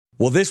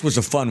Well, this was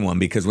a fun one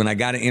because when I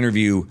got to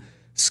interview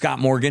Scott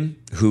Morgan,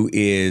 who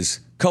is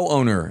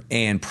co-owner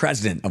and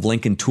president of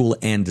Lincoln Tool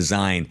and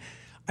Design,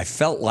 I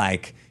felt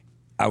like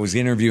I was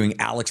interviewing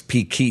Alex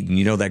P. Keaton,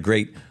 you know, that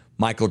great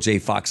Michael J.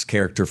 Fox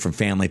character from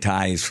Family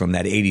Ties from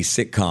that 80s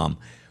sitcom.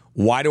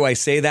 Why do I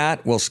say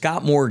that? Well,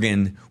 Scott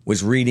Morgan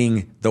was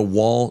reading the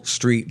Wall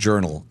Street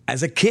Journal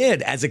as a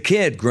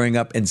kid growing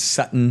up in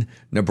Sutton,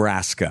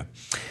 Nebraska.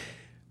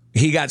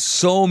 He got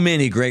so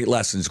many great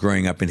lessons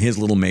growing up in his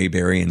little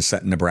Mayberry in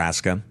Sutton,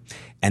 Nebraska,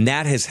 and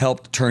that has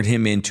helped turn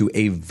him into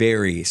a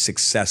very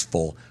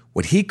successful,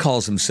 what he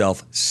calls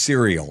himself,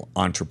 serial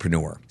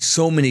entrepreneur.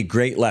 So many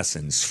great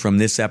lessons from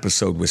this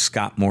episode with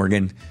Scott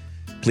Morgan.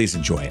 Please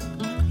enjoy it.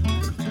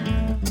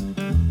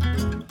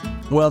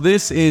 Well,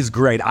 this is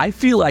great. I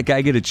feel like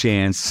I get a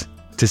chance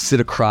to sit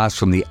across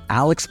from the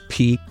Alex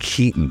P.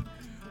 Keaton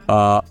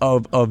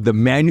of the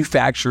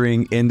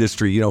manufacturing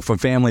industry, you know, from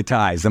Family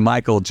Ties, the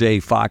Michael J.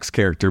 Fox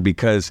character,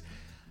 because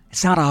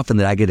it's not often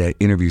that I get to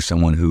interview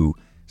someone who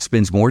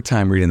spends more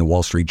time reading the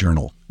Wall Street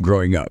Journal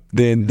growing up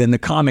than the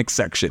comics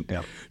section.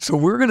 Yep. So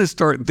we're going to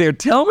start there.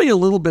 Tell me a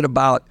little bit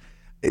about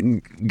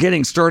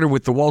getting started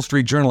with the Wall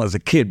Street Journal as a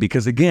kid,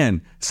 because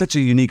again, such a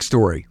unique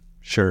story.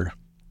 Sure.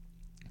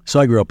 So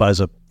I grew up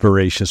as a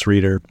voracious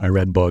reader. I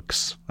read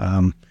books.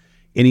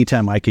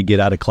 Anytime I could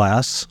get out of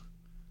class,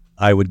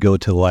 I would go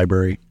to the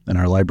library, and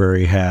our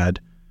library had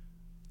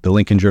the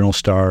Lincoln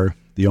Journal-Star,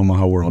 the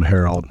Omaha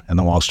World-Herald, and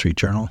the Wall Street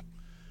Journal.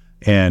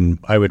 And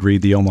I would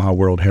read the Omaha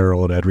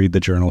World-Herald, I'd read the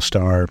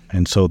Journal-Star,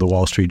 and so the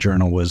Wall Street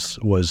Journal was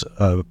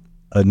a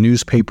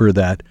newspaper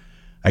that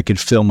I could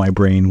fill my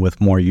brain with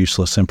more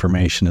useless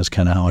information, is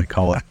kind of how I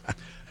call it.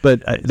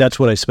 But that's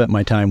what I spent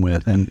my time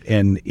with,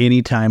 and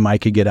anytime I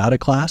could get out of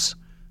class,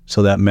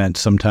 so that meant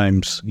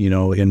sometimes, you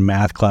know, in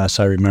math class,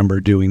 I remember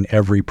doing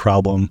every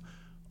problem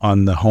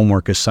on the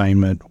homework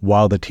assignment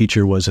while the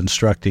teacher was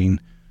instructing.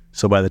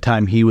 So by the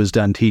time he was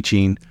done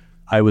teaching,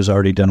 I was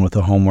already done with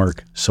the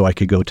homework, so I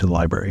could go to the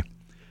library.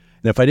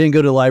 And if I didn't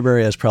go to the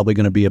library, I was probably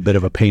going to be a bit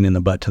of a pain in the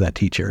butt to that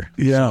teacher.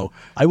 Yeah. So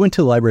I went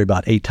to the library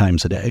about 8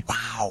 times a day.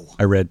 Wow.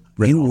 I read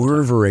You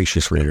were a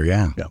voracious reader,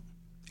 yeah. Yeah.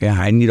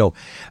 Yeah, and you know,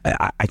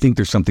 I think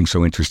there's something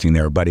so interesting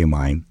there. A buddy of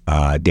mine,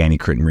 Danny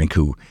Crittenrink,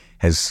 who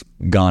has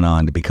gone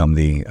on to become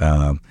the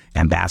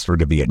ambassador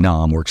to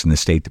Vietnam, works in the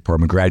State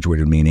Department,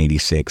 graduated with me in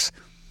 '86.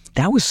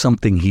 That was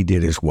something he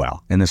did as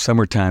well. In the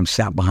summertime,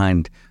 sat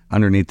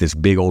underneath this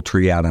big old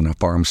tree out on a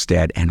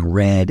farmstead and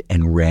read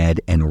and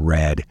read and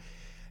read.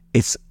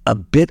 It's a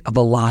bit of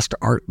a lost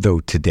art, though,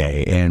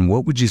 today. And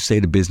what would you say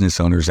to business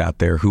owners out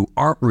there who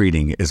aren't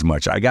reading as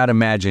much? I got to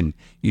imagine,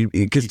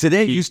 because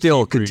today you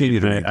still continue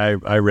to read.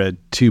 I read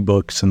 2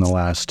 books in the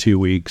last 2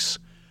 weeks.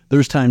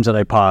 There's times that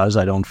I pause,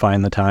 I don't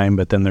find the time,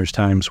 but then there's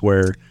times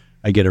where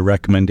I get a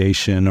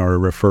recommendation or a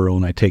referral,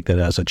 and I take that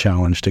as a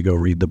challenge to go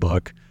read the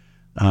book.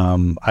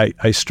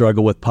 I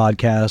struggle with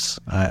podcasts.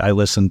 I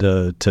listen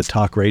to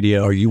talk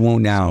radio. Or you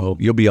won't now. So,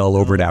 you'll be all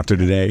over it after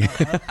today.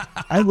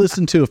 I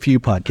listen to a few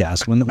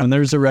podcasts. When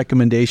there's a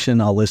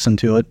recommendation, I'll listen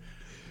to it.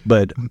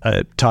 But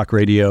talk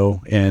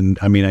radio, and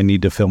I mean, I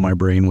need to fill my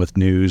brain with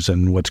news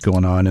and what's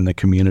going on in the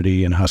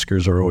community, and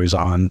Huskers are always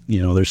on.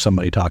 You know, there's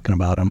somebody talking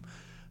about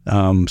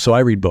them. So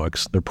I read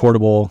books. They're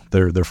portable,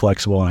 they're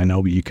flexible, and I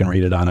know you can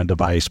read it on a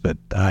device, but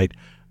I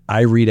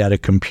read at a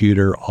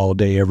computer all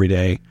day, every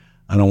day.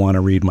 I don't want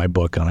to read my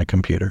book on a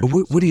computer.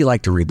 What do you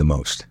like to read the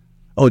most?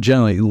 Oh,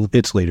 generally,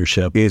 it's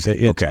leadership. Is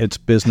it? Okay. It's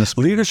business.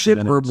 Leadership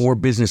or more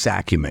business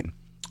acumen?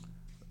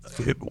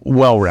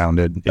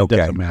 Well-rounded. It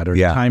doesn't matter.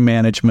 Yeah. Time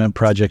management,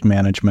 project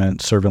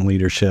management, servant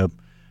leadership.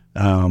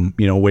 You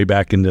know, way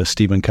back into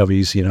Stephen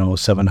Covey's,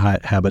 7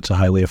 Habits of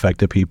Highly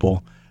Effective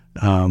People.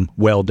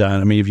 Well done.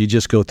 I mean, if you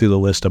just go through the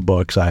list of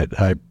books,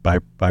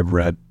 I've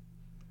read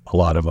a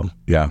lot of them.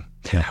 Yeah.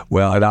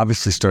 Well, it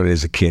obviously started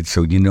as a kid,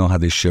 so you know how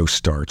this show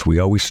starts. We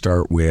always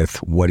start with,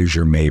 what is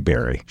your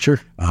Mayberry?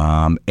 Sure.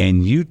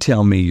 And you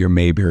tell me your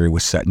Mayberry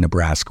was Sutton,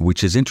 Nebraska,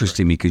 which is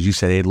interesting because you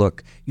said, hey,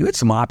 look, you had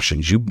some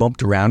options. You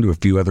bumped around to a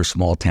few other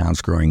small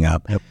towns growing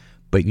up. Yep.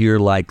 But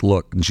you're like,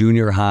 look,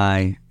 junior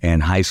high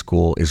and high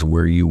school is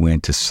where you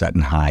went to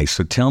Sutton High.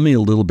 So tell me a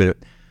little bit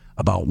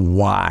about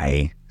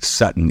why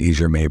Sutton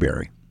is your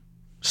Mayberry.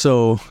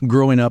 So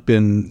growing up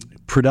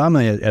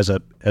predominantly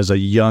as a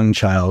young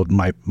child,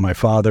 my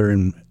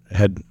father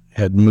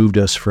had moved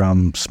us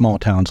from small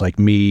towns like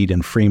Meade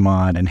and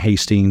Fremont and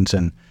Hastings,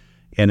 and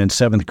in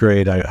 7th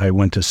grade I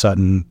went to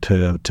Sutton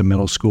to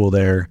middle school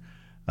there.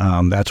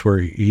 That's where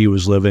he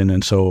was living,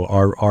 and so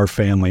our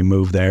family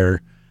moved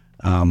there.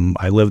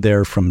 I lived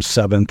there from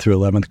 7th through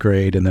 11th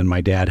grade, and then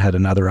my dad had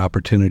another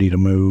opportunity to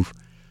move,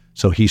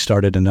 so he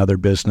started another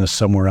business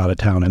somewhere out of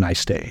town, and I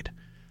stayed.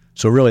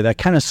 So really, that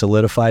kind of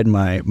solidified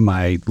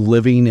my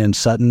living in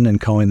Sutton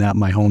and calling that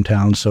my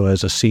hometown. So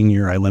as a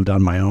senior, I lived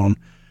on my own.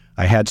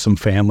 I had some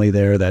family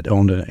there that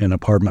owned an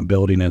apartment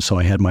building, and so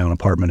I had my own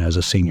apartment as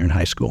a senior in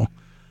high school.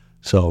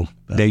 So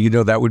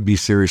Now, that would be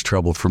serious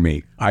trouble for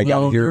me. I got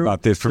to hear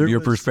about this from your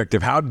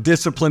perspective. How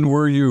disciplined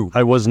were you?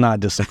 I was not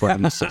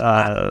disciplined,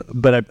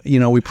 but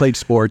we played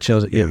sports.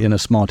 In a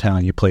small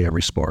town, you play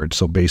every sport.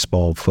 So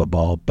baseball,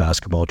 football,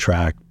 basketball,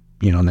 track.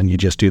 And then you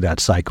just do that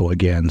cycle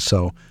again.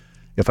 So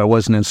if I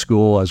wasn't in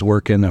school, I was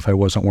working. If I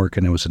wasn't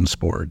working, it was in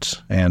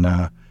sports. And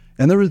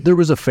there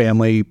was a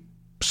family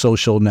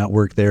social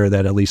network there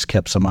that at least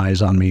kept some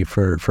eyes on me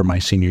for my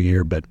senior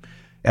year. But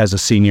as a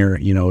senior,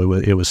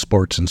 it was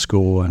sports and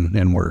school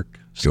and work.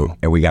 So,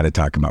 and we got to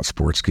talk about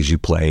sports because you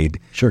played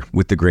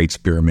with the great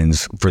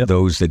Spearmans. For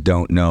those that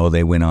don't know,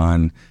 they went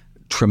on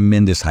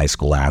tremendous high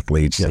school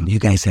athletes, and you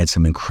guys had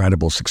some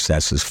incredible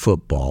successes,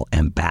 football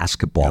and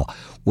basketball.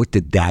 What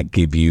did that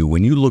give you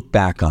when you look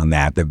back on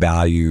that, the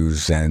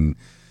values and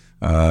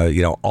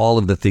all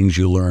of the things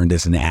you learned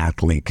as an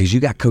athlete? Because you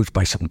got coached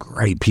by some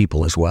great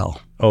people as well.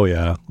 Oh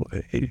yeah.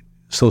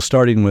 So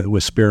starting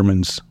with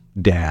Spearman's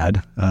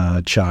dad,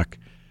 Chuck,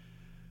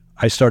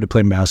 I started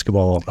playing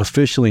basketball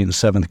officially in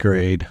 7th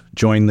grade,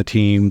 joined the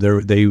team.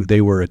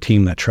 They were a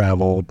team that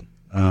traveled.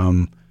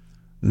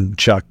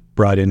 Chuck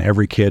brought in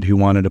every kid who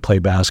wanted to play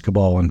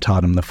basketball and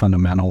taught them the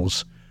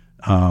fundamentals.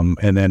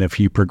 And then if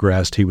you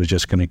progressed, he was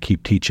just going to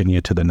keep teaching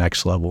you to the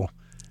next level.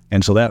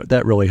 And so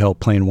that really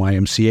helped playing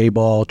YMCA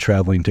ball,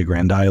 traveling to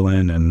Grand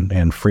Island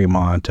and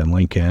Fremont and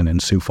Lincoln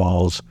and Sioux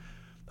Falls.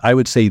 I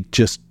would say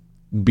just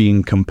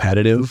being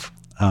competitive.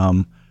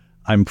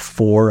 I'm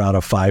 4 out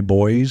of 5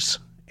 boys.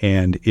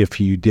 And if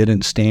you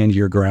didn't stand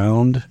your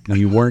ground,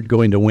 you weren't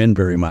going to win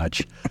very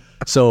much.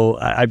 So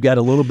I've got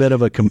a little bit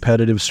of a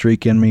competitive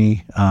streak in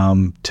me.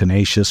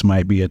 Tenacious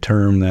might be a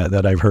term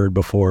that I've heard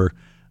before.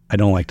 I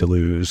don't like to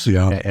lose.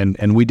 Yeah.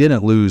 And we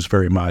didn't lose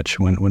very much.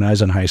 When I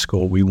was in high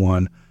school, we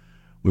won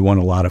a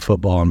lot of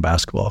football and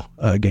basketball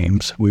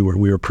games. We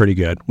were pretty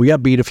good. We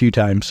got beat a few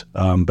times,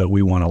 but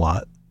we won a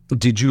lot.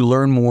 Did you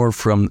learn more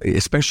from,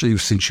 especially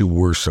since you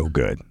were so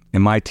good?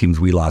 In my teams,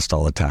 we lost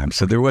all the time,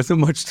 so there wasn't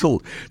much to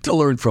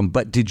learn from.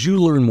 But did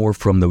you learn more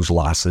from those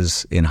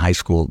losses in high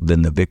school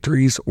than the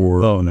victories?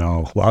 Or oh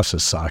no,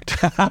 losses sucked.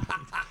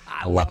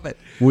 I love it.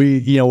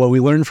 What we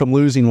learned from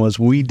losing was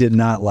we did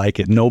not like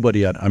it.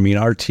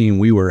 Our team,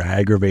 we were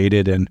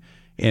aggravated and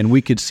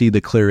we could see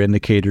the clear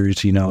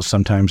indicators.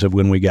 Sometimes of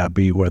when we got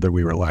beat, whether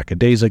we were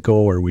lackadaisical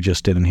or we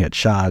just didn't hit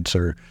shots,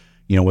 or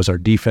was our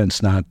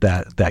defense not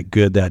that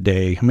good that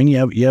day?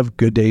 You have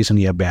good days and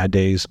you have bad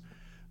days.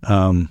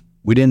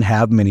 We didn't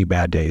have many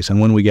bad days,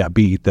 and when we got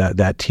beat,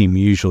 that team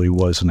usually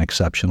was an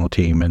exceptional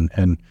team,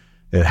 and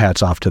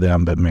hats off to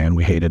them. But man,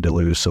 we hated to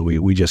lose, so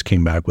we just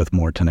came back with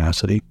more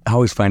tenacity. I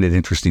always find it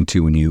interesting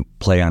too when you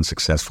play on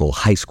successful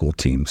high school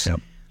teams,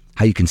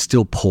 how you can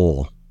still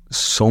pull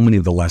so many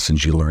of the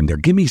lessons you learned there.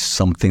 Give me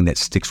something that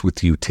sticks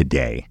with you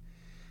today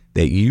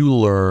that you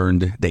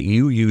learned, that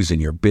you use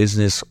in your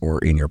business or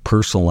in your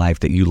personal life,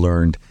 that you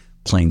learned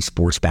playing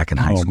sports back in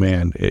high school. Oh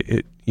man,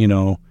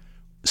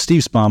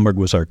 Steve Spomberg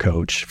was our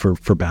coach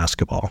for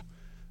basketball,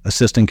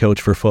 assistant coach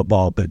for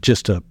football, but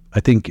I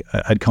think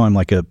I'd call him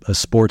like a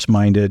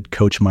sports-minded,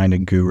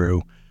 coach-minded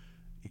guru.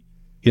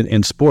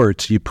 In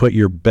sports, you put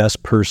your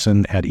best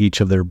person at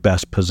each of their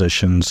best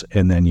positions,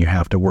 and then you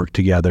have to work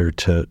together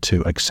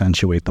to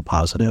accentuate the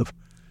positive.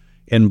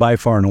 And by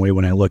far and away,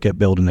 when I look at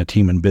building a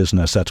team in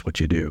business, that's what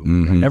you do.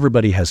 Mm-hmm.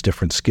 Everybody has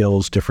different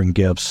skills, different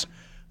gifts.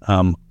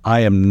 I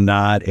am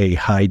not a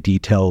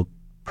high-detailed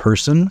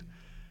person,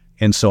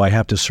 and so I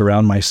have to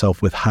surround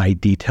myself with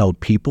high-detailed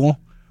people,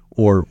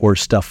 or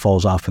stuff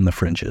falls off in the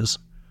fringes.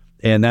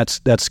 And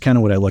that's kind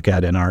of what I look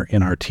at in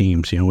our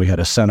teams. We had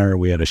a center,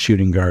 we had a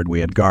shooting guard, we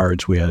had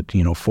guards, we had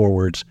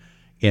forwards.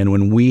 And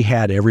when we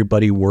had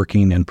everybody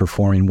working and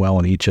performing well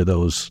in each of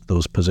those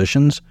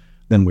positions,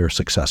 then we were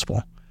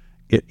successful.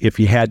 If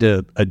you had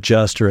to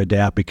adjust or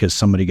adapt because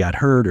somebody got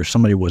hurt or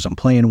somebody wasn't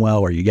playing well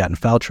or you got in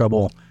foul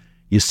trouble,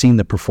 you've seen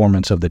the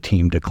performance of the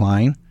team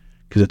decline,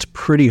 because it's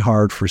pretty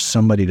hard for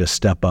somebody to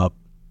step up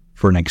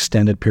for an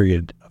extended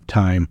period of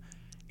time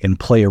and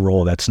play a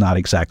role that's not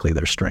exactly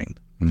their strength.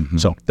 Mm-hmm.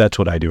 So that's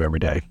what I do every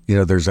day.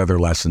 There's other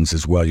lessons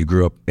as well. You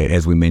grew up,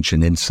 as we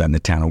mentioned, inside the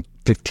town of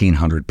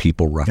 1,500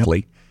 people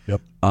roughly. Yep.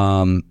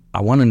 I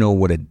want to know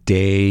what a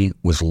day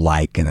was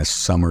like in a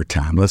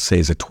summertime. Let's say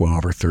as a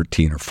 12 or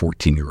 13 or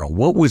 14-year-old.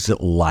 What was it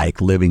like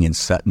living in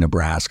Sutton,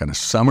 Nebraska on a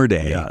summer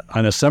day? Yeah,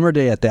 on a summer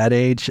day at that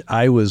age,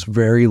 I was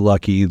very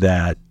lucky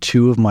that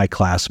 2 of my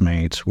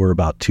classmates were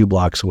about 2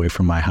 blocks away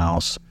from my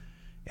house,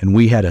 and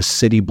we had a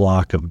city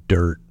block of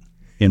dirt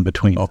in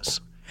between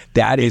us.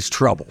 That is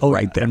trouble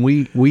right there. And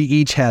we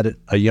each had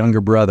a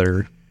younger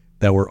brother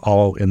that were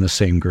all in the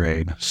same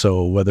grade.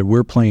 So whether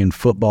we're playing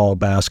football,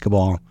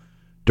 basketball,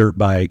 dirt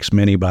bikes,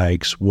 mini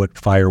bikes,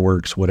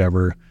 fireworks,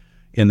 whatever,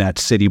 in that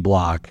city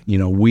block,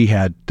 we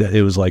had,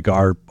 it was like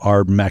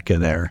our mecca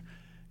there.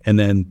 And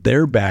then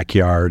their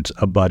backyards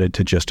abutted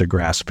to just a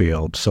grass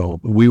field. So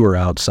we were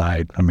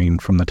outside.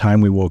 From the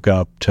time we woke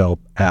up till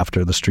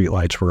after the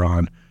streetlights were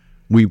on,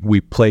 we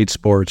played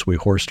sports, we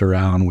horsed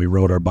around, we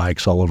rode our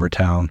bikes all over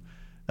town.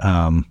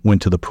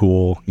 Went to the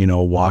pool,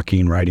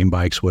 walking, riding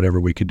bikes,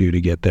 whatever we could do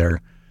to get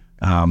there.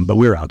 But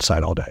we were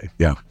outside all day.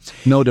 Yeah.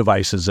 No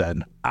devices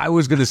then. I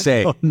was going to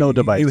say. No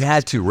devices. You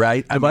had to,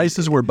 right?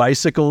 Devices were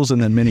bicycles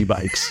and then mini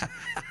bikes.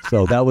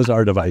 So that was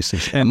our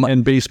devices.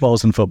 And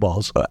baseballs and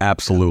footballs.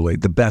 Absolutely.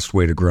 The best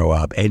way to grow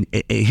up. And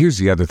here's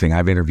the other thing.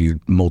 I've interviewed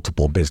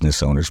multiple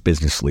business owners,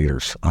 business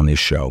leaders on this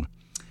show.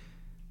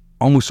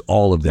 Almost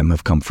all of them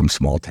have come from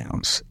small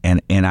towns.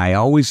 And I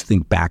always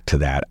think back to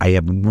that. I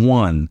have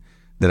one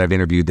that I've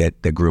interviewed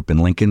that grew up in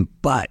Lincoln,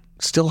 but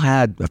still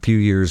had a few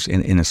years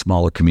in a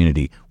smaller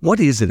community. What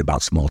is it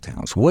about small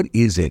towns? What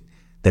is it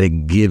that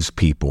it gives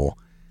people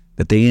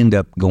that they end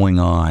up going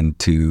on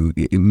to,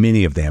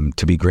 many of them,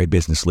 to be great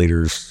business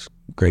leaders,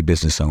 great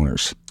business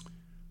owners?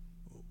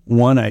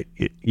 One,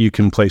 you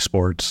can play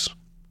sports,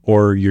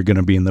 or you're going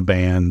to be in the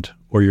band,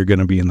 or you're going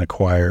to be in the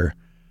choir.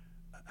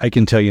 I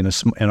can tell you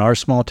in our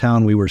small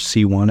town, we were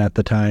C1 at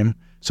the time.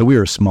 So we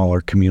were a smaller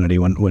community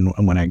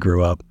when I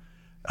grew up.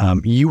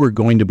 You were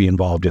going to be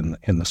involved in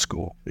the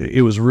school.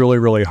 It was really,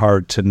 really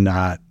hard to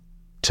not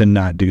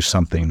do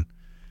something.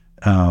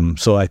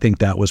 So I think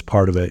that was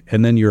part of it.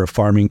 And then you're a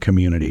farming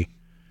community,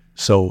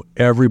 so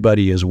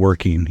everybody is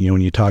working.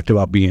 When you talked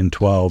about being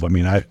 12,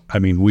 I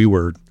mean, we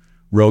were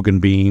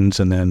Rogan beans,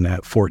 and then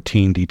at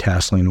 14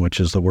 detasseling, which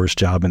is the worst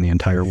job in the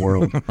entire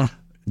world.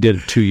 Did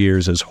it 2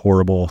 years, is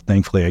horrible.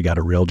 Thankfully, I got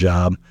a real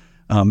job.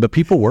 But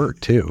people work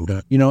too,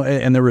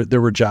 and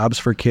there were jobs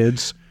for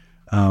kids.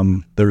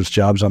 There was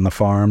jobs on the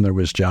farm. There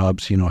was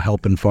jobs,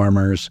 helping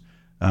farmers.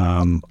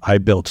 I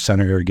built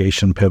center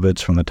irrigation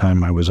pivots from the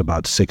time I was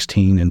about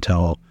 16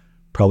 until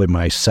probably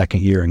my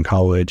second year in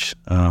college.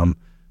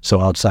 So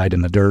outside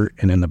in the dirt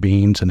and in the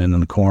beans and in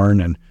the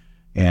corn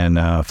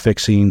and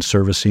fixing,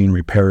 servicing,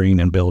 repairing,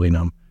 and building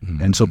them.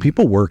 Mm-hmm. And so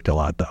people worked a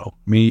lot though.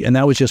 And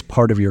that was just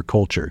part of your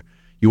culture.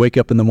 You wake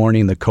up in the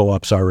morning, the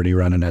co-op's already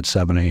running at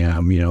 7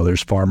 a.m.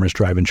 There's farmers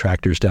driving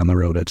tractors down the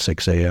road at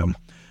 6 a.m.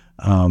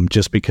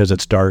 Just because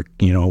it's dark,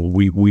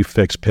 we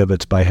fix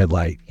pivots by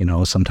headlight.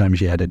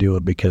 Sometimes you had to do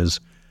it because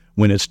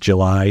when it's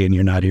July and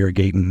you're not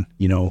irrigating,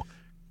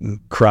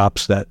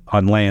 crops that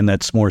on land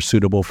that's more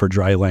suitable for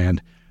dry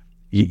land,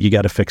 you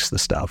got to fix the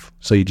stuff.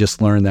 So you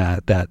just learn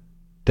that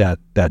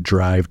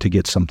drive to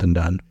get something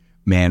done.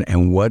 Man,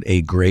 and what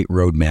a great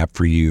roadmap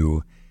for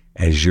you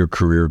as your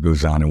career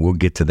goes on. And we'll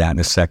get to that in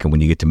a second when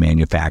you get to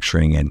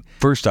manufacturing. And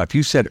first off,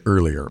 you said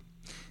earlier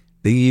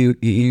that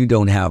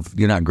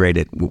you're not great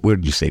at, what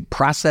did you say,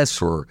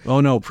 process or? Oh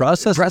no,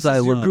 process I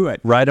you're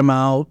good. Write them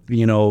out,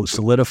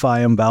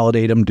 solidify them,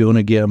 validate them, do them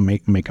again,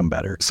 make them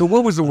better. So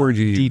what was the word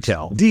you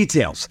used?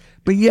 Details.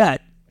 But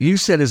yet, you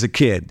said as a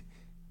kid,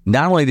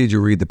 not only did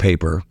you read the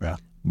paper,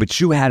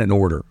 but you had an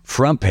order,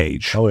 front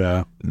page. Oh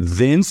yeah.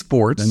 Then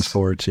sports,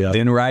 yeah.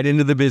 Then right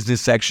into the business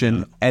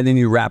section, and then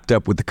you wrapped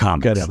up with the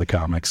comics. Got to have the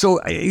comics.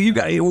 So you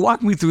got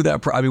walk me through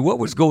that. What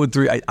was going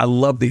through? I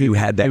love that you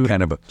had that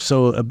kind of a.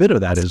 So a bit of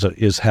that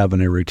is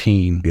having a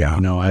routine. Yeah.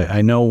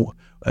 I know.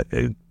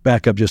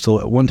 Back up just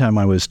one time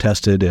I was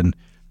tested and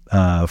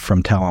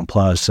from Talent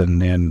Plus,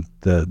 and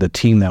the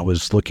team that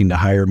was looking to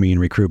hire me and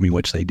recruit me,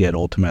 which they did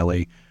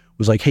ultimately,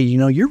 was like, hey,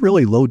 you're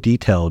really low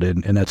detailed,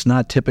 and that's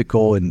not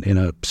typical in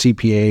a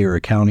CPA or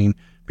accounting,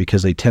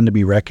 because they tend to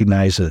be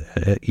recognized,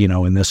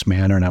 in this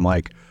manner. And I'm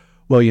like,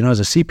 well, as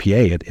a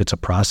CPA, it's a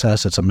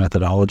process, it's a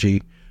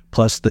methodology.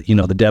 Plus,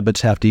 the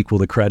debits have to equal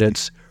the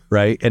credits,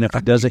 right? And if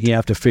it doesn't, you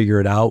have to figure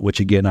it out. Which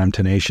again, I'm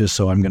tenacious,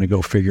 so I'm going to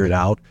go figure it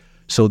out.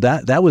 So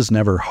that was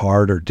never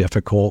hard or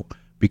difficult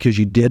because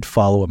you did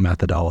follow a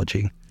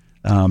methodology.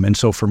 And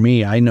so for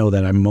me, I know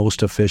that I'm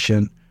most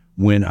efficient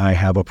when I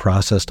have a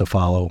process to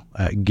follow.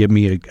 Give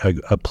me a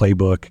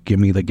playbook, give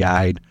me the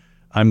guide.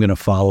 I'm going to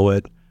follow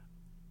it.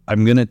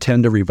 I'm going to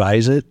tend to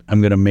revise it.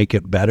 I'm going to make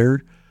it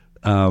better.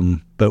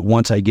 But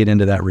once I get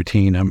into that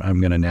routine, I'm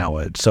going to nail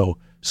it. So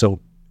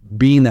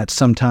being that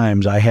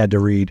sometimes I had to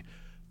read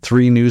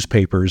 3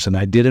 newspapers and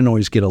I didn't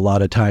always get a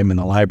lot of time in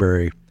the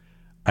library,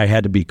 I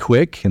had to be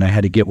quick and I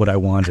had to get what I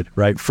wanted,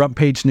 right? Front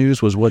page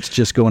news was what's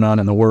just going on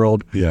in the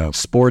world. Yeah.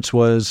 Sports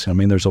was,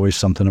 there's always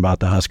something about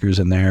the Huskers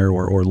in there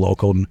or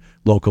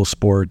local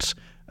sports.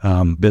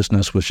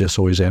 Business was just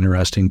always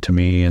interesting to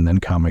me, and then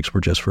comics were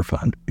just for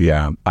fun.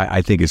 Yeah,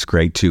 I think it's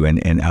great too,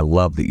 and I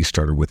love that you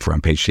started with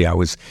front page. See, I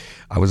was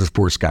a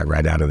sports guy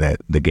right out of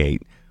the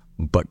gate,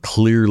 but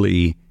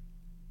clearly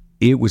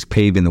it was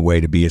paving the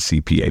way to be a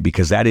CPA,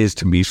 because that is,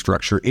 to me,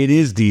 structure. It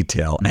is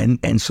detail,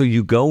 and so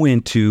you go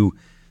into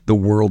the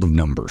world of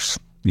numbers.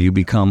 You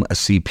become a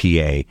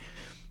CPA.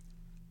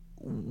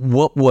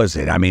 What was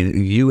it?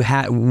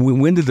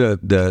 When did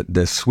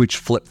the switch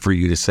flip for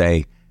you to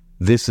say,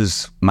 this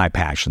is my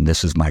passion,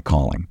 this is my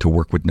calling, to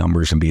work with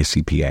numbers and be a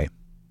CPA?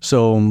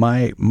 So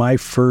my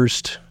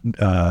first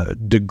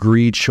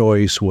degree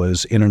choice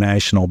was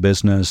international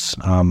business.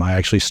 I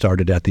actually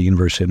started at the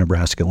University of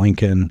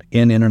Nebraska-Lincoln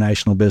in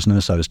international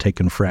business. I was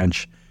taking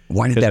French.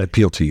 Why did that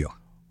appeal to you?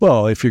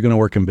 Well, if you're going to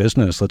work in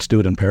business, let's do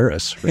it in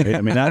Paris, right?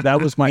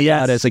 That was my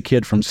dad as a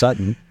kid from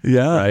Sutton.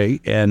 Yeah. Right.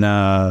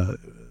 And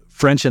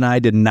French and I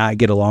did not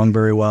get along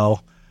very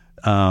well.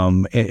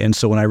 And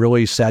so when I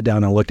really sat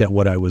down and looked at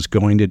what I was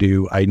going to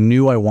do, I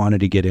knew I wanted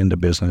to get into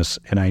business,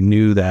 and I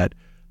knew that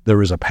there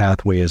was a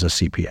pathway as a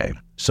CPA.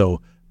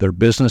 So they're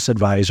business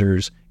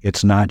advisors.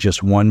 It's not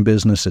just one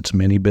business, it's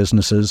many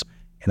businesses.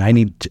 And I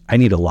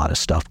need a lot of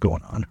stuff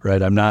going on,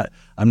 right? I'm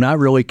not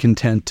really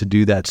content to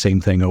do that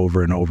same thing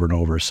over and over and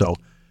over. So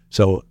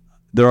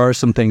there are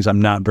some things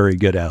I'm not very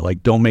good at,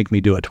 like don't make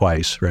me do it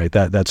twice, right?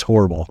 That's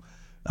horrible.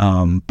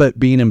 But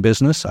being in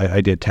business,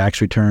 I did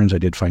tax returns, I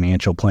did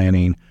financial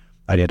planning,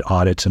 I did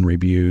audits and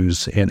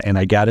reviews, and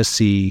I got to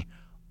see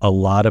a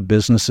lot of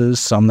businesses,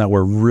 some that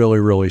were really,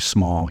 really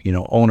small,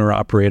 owner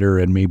operator,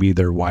 and maybe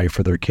their wife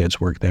or their kids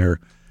work there,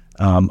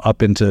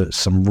 up into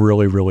some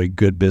really, really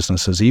good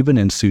businesses, even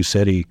in Sioux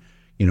City,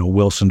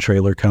 Wilson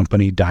Trailer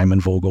Company,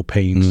 Diamond Vogel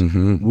Paints.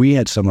 Mm-hmm. We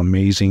had some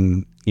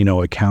amazing,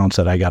 accounts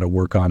that I got to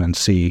work on and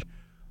see.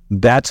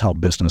 That's how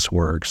business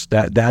works.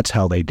 That's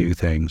how they do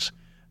things.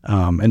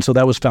 And so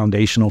that was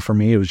foundational for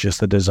me. It was just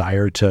the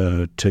desire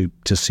to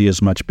see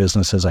as much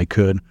business as I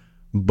could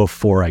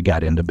before I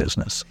got into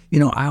business.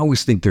 I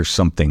always think there's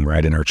something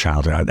right in our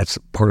childhood. That's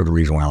part of the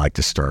reason why I like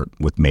to start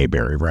with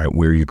Mayberry, right,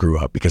 where you grew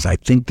up, because I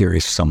think there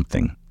is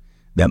something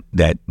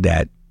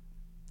that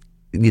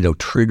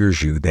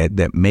triggers you,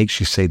 that makes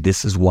you say,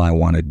 this is why I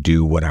want to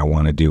do what I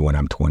want to do when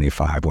I'm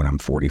 25, when I'm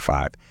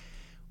 45.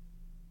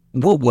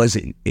 What was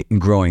it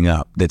growing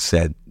up that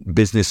said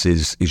business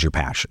is your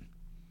passion?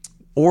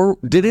 Or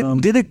did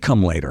it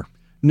come later?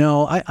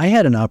 No, I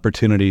had an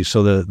opportunity.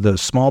 So the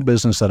small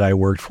business that I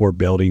worked for,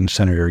 building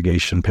center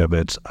irrigation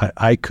pivots,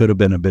 I could have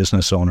been a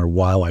business owner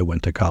while I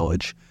went to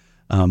college.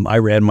 I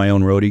ran my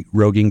own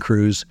roguing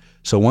crews.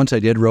 So once I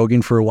did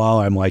roguing for a while,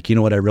 I'm like, you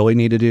know what I really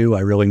need to do?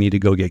 I really need to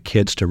go get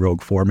kids to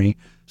rogue for me.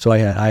 So I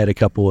had a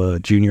couple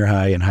of junior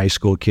high and high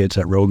school kids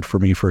that rogued for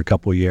me for a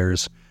couple of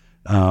years.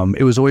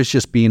 It was always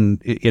just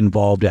being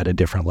involved at a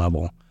different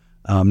level,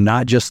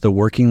 not just the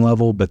working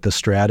level, but the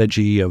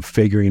strategy of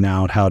figuring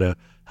out how to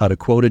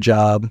quote a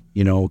job,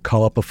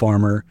 call up a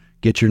farmer,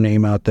 get your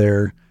name out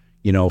there,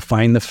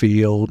 find the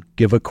field,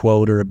 give a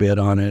quote or a bid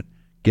on it,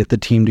 get the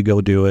team to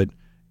go do it,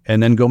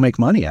 and then go make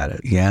money at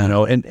it.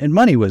 Yeah. And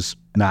money was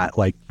not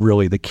like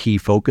really the key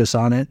focus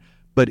on it,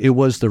 but it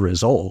was the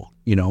result.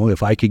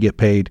 If I could get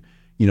paid,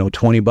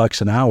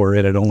 $20 an hour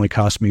and it only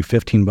cost me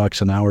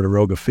 $15 an hour to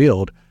rogue a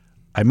field,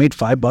 I made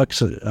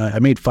 $5. I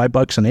made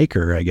 $5 an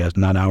acre, I guess,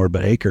 not hour,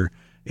 but acre.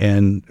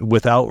 And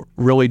without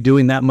really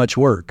doing that much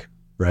work,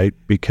 right?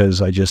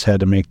 Because I just had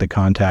to make the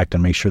contact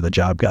and make sure the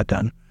job got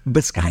done.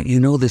 But Scott,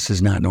 this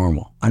is not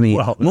normal. I mean,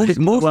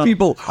 most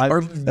people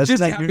are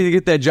just happy to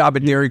get that job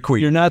at Dairy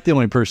Queen. You're not the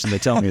only person to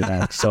tell me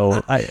that.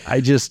 So I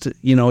just,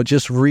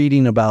 just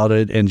reading about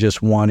it and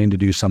just wanting to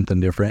do something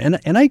different.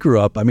 And I grew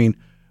up,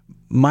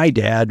 my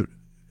dad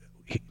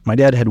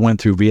had went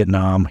through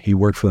Vietnam. He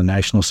worked for the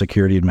National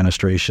Security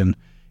Administration.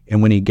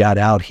 And when he got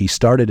out, he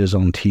started his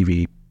own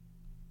TV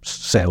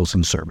sales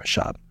and service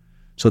shop.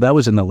 So that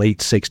was in the late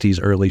 60s,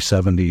 early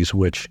 70s,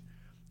 which,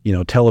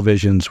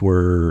 televisions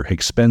were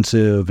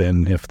expensive,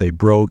 and if they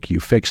broke, you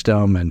fixed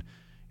them. And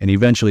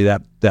eventually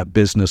that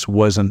business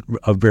wasn't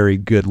a very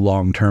good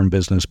long-term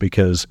business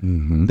because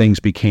things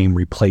became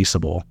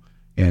replaceable.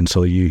 And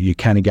so you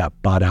kind of got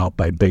bought out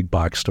by big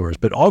box stores.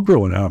 But all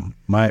growing up,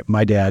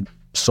 my dad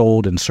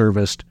sold and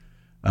serviced,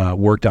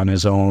 worked on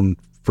his own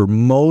for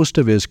most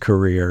of his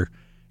career.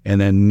 And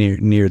then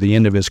near the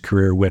end of his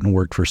career, went and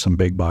worked for some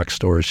big box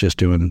stores, just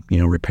doing,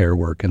 repair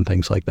work and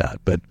things like that.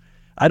 But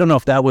I don't know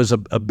if that was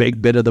a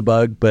big bit of the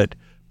bug, but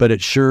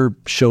it sure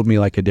showed me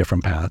like a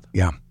different path.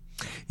 Yeah.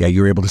 Yeah.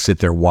 You were able to sit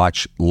there,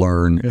 watch,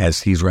 learn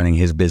as he's running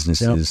his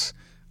businesses.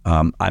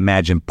 Yep. I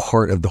imagine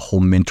part of the whole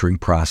mentoring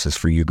process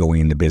for you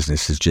going into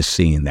business is just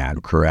seeing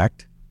that,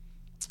 correct?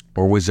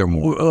 Or was there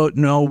more?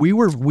 No, we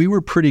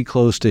were pretty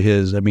close to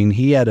his.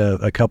 He had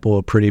a couple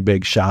of pretty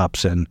big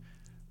shops, and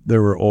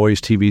there were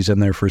always TVs in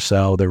there for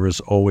sale. There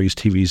was always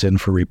TVs in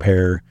for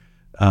repair.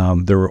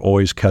 There were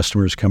always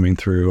customers coming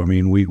through.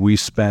 We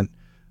spent,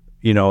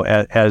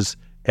 as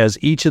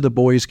each of the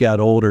boys got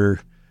older,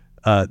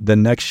 the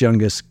next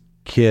youngest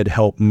kid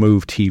helped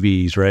move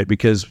TVs, right?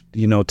 Because,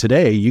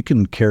 today you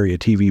can carry a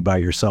TV by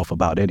yourself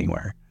about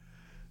anywhere.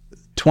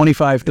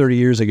 25, 30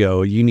 years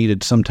ago, you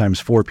needed sometimes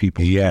 4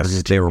 people.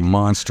 Yes, they were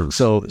monsters.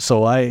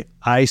 So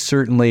I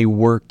certainly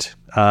worked,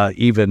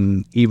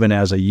 even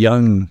as a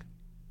young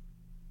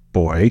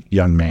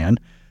man,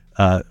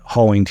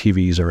 hauling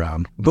TVs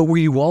around. But were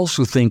you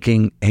also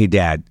thinking, hey,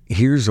 Dad,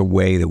 here's a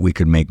way that we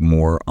could make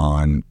more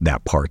on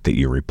that part that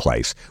you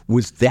replace?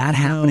 Was that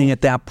happening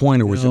at that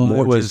point, or was it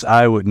more?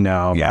 I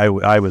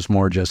was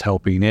more just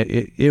helping.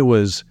 It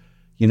was,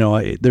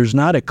 there's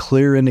not a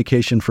clear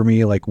indication for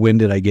me, like when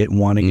did I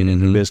want to get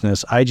into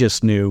business? I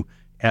just knew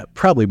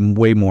probably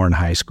way more in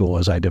high school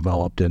as I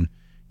developed and,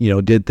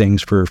 did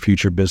things for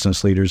Future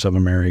Business Leaders of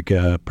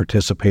America,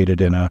 participated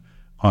in a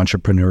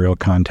entrepreneurial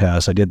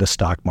contest. I did the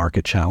stock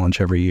market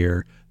challenge every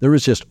year. There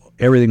was just,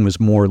 everything was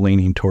more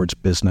leaning towards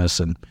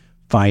business and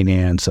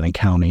finance and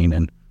accounting,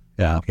 and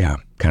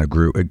kind of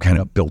grew, it kind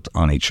of built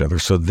on each other.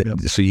 So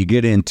so you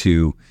get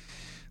into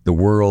the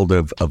world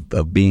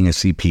of being a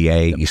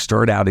CPA. Yep. You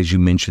start out, as you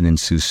mentioned, in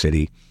Sioux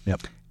City.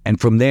 Yep. And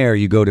from there,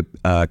 you go to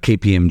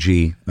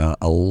KPMG,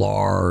 a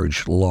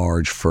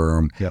large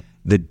firm. Yep.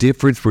 The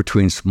difference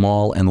between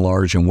small and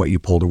large and what you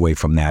pulled away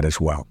from that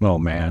as well. Oh,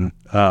 man.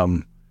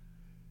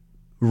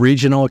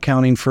 Regional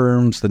accounting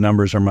firms, the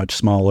numbers are much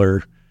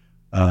smaller.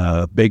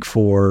 Big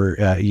Four,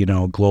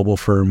 global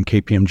firm,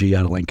 KPMG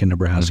out of Lincoln,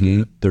 Nebraska.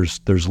 Mm-hmm.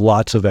 There's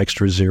lots of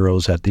extra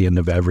zeros at the end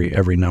of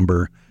every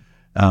number.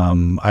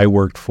 I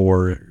worked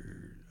for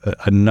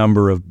a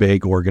number of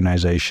big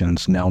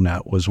organizations.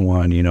 Nelnet was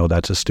one.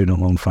 That's a student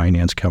loan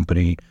finance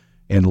company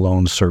and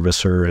loan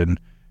servicer,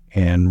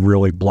 and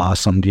really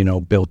blossomed.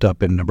 Built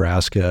up in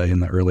Nebraska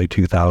in the early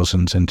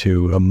 2000s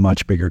into a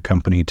much bigger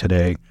company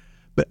today.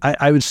 But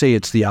I would say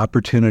it's the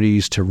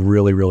opportunities to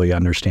really, really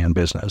understand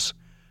business.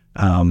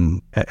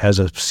 As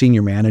a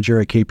senior manager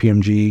at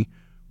KPMG,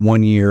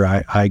 one year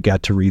I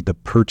got to read the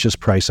purchase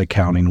price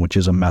accounting, which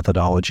is a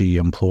methodology you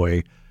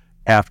employ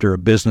after a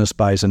business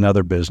buys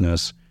another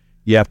business.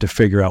 You have to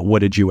figure out, what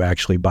did you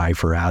actually buy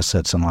for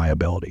assets and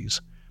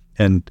liabilities,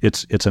 and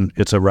it's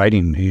a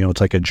writing.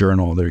 It's like a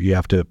journal. There you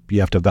have to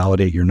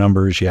validate your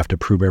numbers. You have to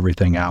prove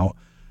everything out.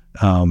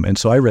 And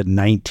so I read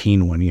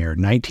 19 one year,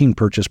 19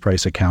 purchase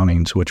price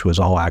accountings, which was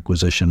all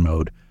acquisition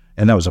mode.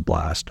 And that was a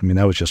blast. I mean,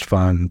 that was just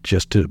fun,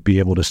 just to be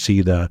able to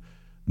see the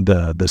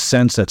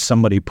sense that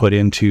somebody put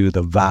into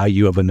the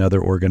value of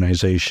another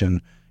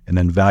organization, and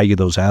then value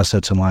those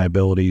assets and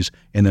liabilities,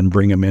 and then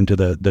bring them into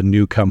the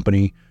new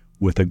company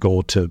with a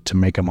goal to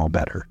make them all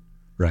better,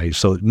 right?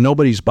 So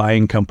nobody's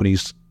buying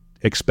companies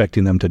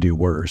expecting them to do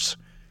worse.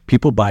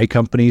 People buy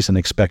companies and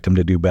expect them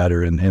to do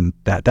better. And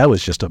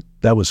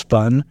that was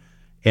fun.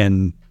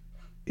 And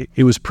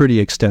it was pretty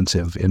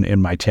extensive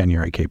in my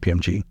tenure at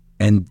KPMG.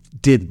 And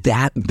did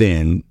that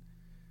then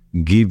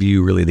give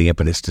you really the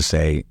impetus to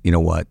say, you know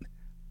what,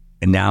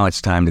 and now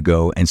it's time to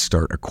go and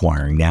start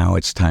acquiring. Now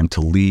it's time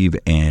to leave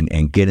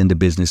and get into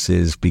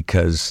businesses,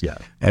 because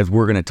as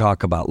we're going to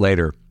talk about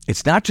later,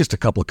 it's not just a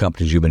couple of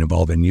companies you've been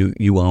involved in.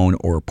 You own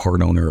or are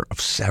part owner of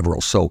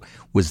several. So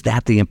was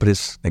that the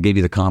impetus that gave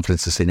you the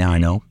confidence to say, now I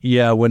know?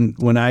 Yeah,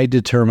 when I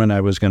determined I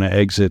was going to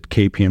exit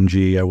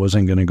KPMG, I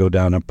wasn't going to go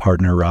down a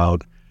partner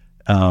route.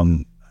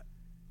 A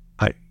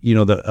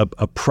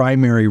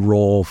primary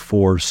role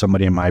for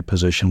somebody in my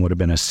position would have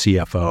been a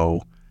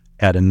CFO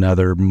at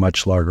another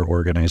much larger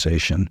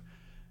organization.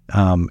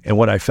 And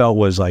what I felt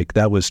was like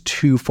that was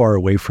too far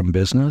away from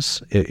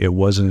business. It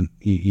wasn't,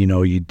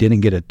 you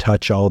didn't get to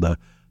touch all the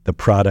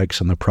products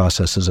and the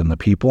processes and the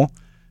people.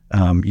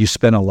 You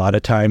spent a lot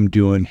of time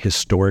doing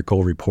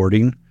historical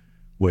reporting,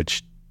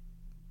 which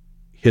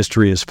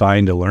history is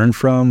fine to learn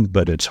from,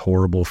 but it's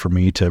horrible for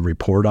me to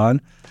report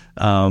on.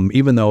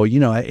 Even though, at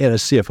a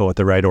CFO at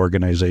the right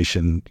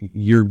organization,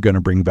 you're going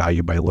to bring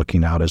value by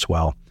looking out as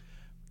well.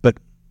 But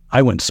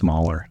I went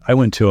smaller. I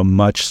went to a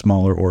much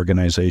smaller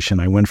organization.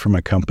 I went from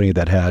a company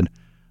that had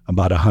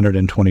about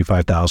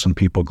 125,000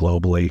 people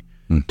globally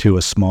to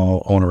a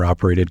small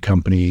owner-operated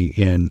company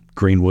in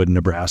Greenwood,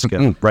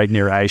 Nebraska, right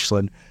near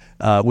Ashland,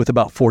 with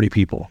about 40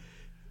 people.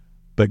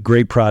 But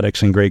great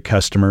products and great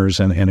customers,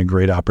 and a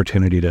great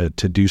opportunity to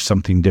do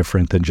something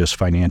different than just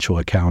financial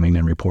accounting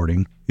and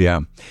reporting. Yeah.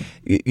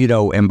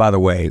 And by the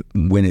way,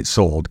 when it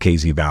sold,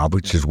 KZ Valve,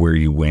 which is where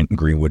you went in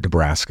Greenwood,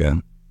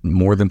 Nebraska,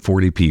 more than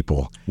 40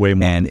 people. Way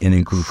more. And an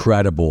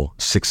incredible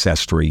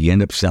success story. You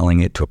end up selling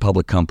it to a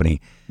public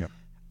company. Yep.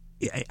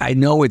 I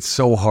know it's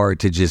so hard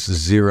to just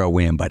zero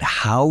in, but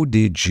how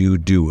did you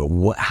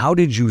do it? How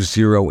did you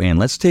zero in?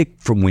 Let's take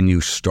from when you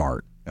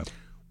start. Yep.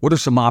 What are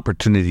some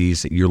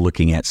opportunities that you're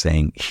looking at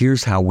saying,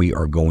 here's how we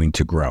are going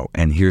to grow,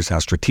 and here's how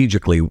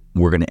strategically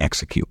we're going to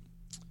execute?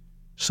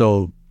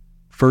 So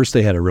first,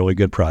 they had a really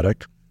good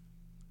product.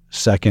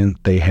 Second,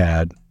 they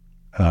had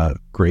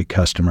great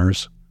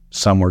customers.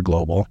 Some were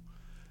global.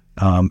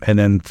 And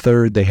then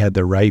third, they had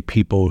the right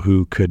people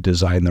who could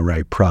design the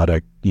right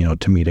product,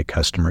 to meet a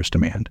customer's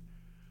demand.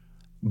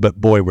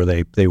 But boy, were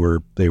they were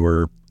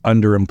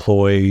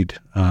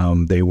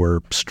underemployed. They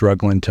were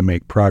struggling to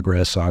make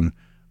progress on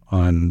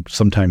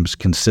sometimes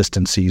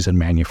consistencies in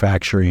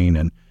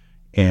manufacturing,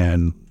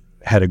 and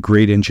had a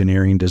great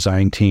engineering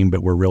design team,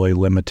 but were really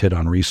limited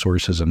on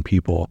resources and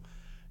people.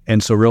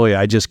 And so really,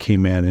 I just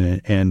came in,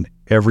 and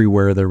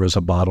everywhere there was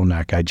a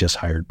bottleneck, I just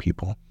hired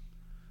people.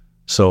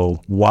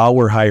 So while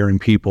we're hiring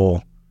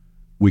people,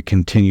 we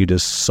continue to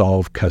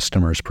solve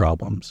customers'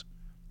 problems.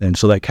 And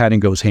so that kind of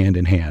goes hand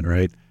in hand,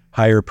 right?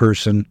 Hire a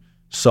person,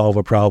 solve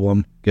a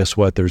problem. Guess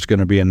what? There's going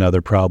to be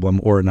another problem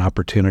or an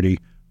opportunity.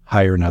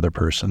 Hire another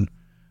person.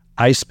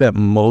 I spent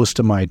most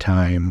of my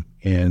time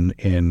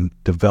in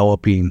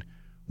developing,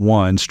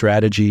 one,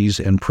 strategies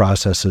and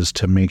processes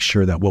to make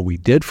sure that what we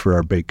did for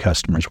our big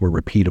customers were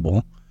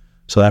repeatable.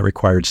 So that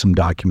required some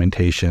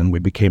documentation. We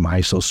became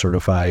ISO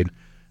certified,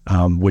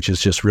 which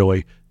is just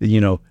really,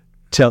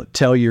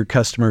 tell your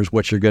customers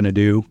what you're going to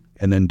do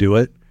and then do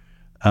it.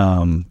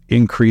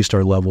 Increased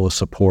our level of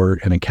support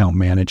and account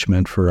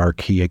management for our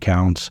key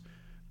accounts,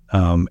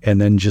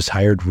 and then just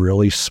hired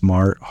really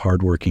smart,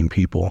 hardworking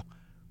people,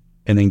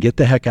 and then get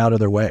the heck out of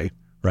their way.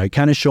 right?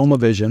 Kind of show them a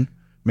vision,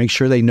 make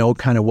sure they know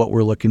kind of what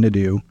we're looking to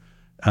do.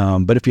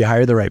 But if you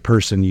hire the right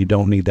person, you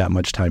don't need that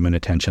much time and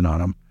attention on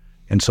them.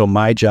 And so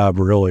my job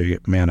really,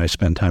 man, I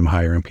spend time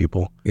hiring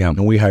people. Yeah.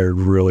 And we hired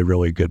really,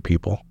 really good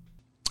people.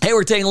 Hey,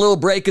 we're taking a little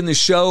break in the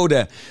show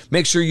to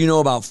make sure you know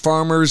about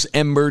Farmers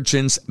and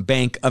Merchants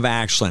Bank of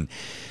Ashland.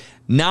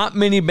 Not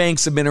many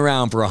banks have been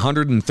around for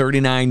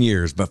 139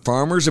 years, but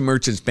Farmers and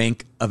Merchants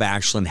Bank of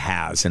Ashland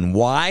has. And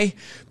why?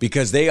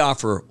 Because they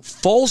offer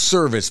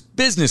full-service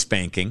business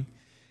banking,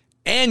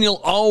 and you'll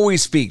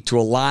always speak to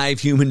a live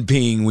human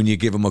being when you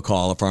give them a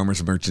call at Farmers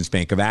and Merchants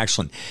Bank of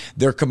Ashland.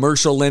 They're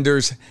commercial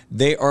lenders.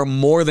 They are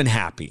more than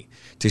happy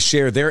to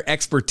share their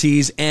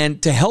expertise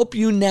and to help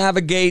you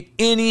navigate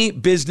any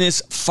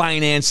business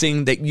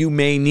financing that you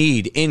may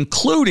need,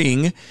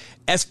 including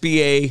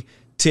SBA,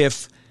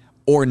 TIF,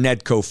 or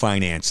Nedco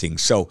financing.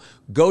 So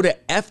go to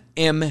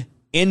fmnb.com.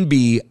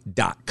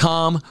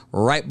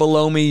 Right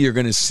below me, you're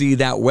going to see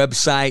that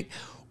website,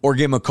 or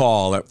give them a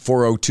call at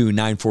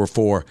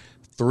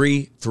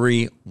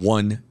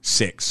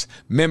 402-944-3316.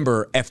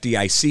 Member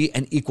FDIC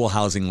and equal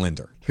housing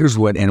lender. Here's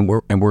what, and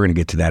we're going to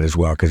get to that as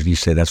well, because you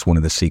said that's one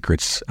of the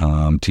secrets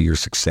to your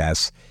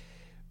success.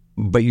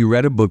 But you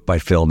read a book by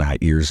Phil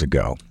Knight years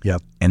ago.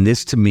 Yep. And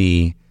this to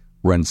me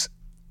runs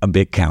a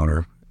bit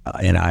counter.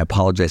 And I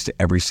apologize to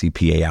every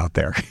CPA out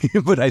there,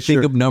 but I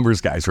think of numbers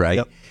guys, right?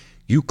 Yep.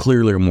 You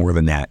clearly are more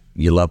than that.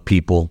 You love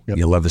people. Yep.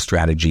 You love the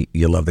strategy.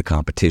 You love the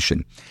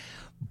competition.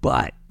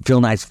 But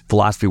Phil Knight's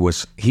philosophy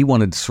was he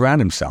wanted to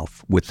surround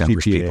himself with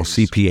numbers people,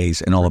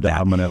 CPAs and all of that.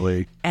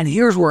 Predominantly. And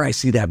here's where I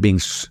see that being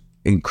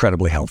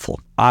incredibly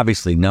helpful.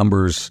 Obviously,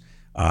 numbers,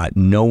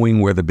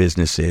 knowing where the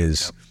business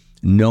is,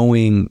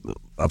 knowing,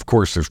 of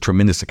course, there's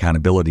tremendous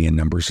accountability in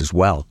numbers as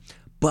well.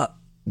 But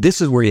this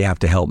is where you have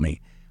to help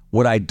me.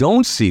 What I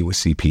don't see with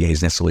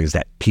CPAs necessarily is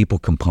that people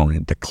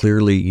component that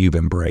clearly you've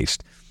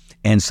embraced,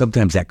 and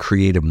sometimes that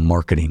creative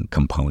marketing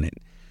component.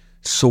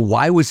 So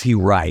why was he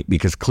right?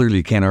 Because clearly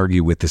you can't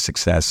argue with the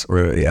success,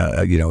 or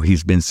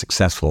he's been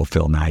successful,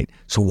 Phil Knight.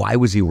 So why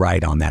was he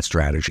right on that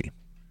strategy?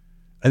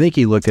 I think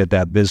he looked at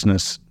that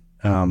business,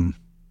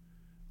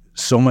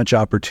 so much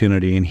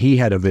opportunity, and he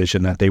had a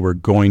vision that they were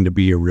going to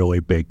be a really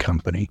big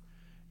company,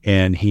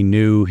 and he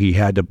knew he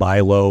had to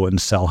buy low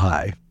and sell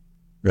high,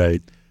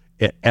 right?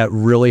 At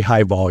really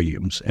high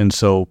volumes. And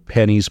so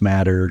pennies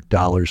matter,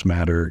 dollars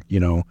matter,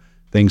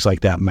 things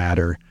like that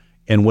matter.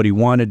 And what he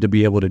wanted to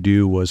be able to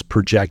do was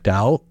project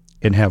out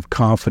and have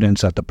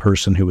confidence that the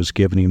person who was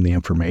giving him the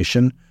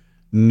information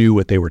knew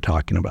what they were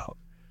talking about.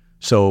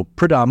 So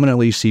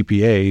predominantly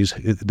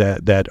CPAs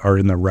that are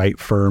in the right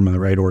firm and the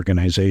right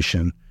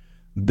organization,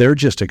 they're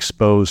just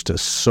exposed to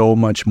so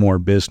much more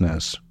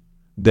business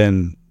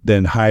than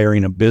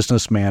hiring a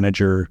business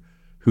manager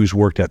who's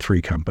worked at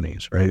 3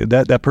 companies, right?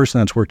 That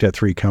person that's worked at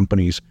 3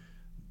 companies,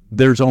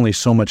 there's only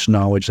so much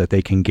knowledge that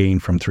they can gain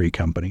from 3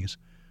 companies.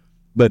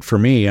 But for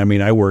me,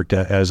 I worked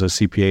as a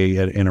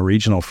CPA in a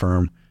regional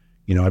firm.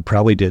 I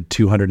probably did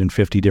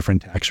 250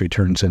 different tax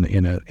returns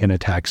in a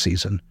tax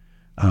season.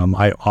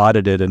 I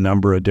audited a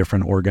number of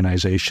different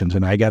organizations,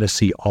 and I got to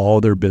see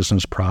all their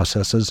business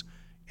processes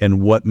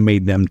and what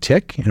made them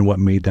tick and what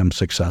made them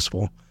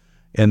successful.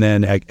 And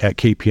then at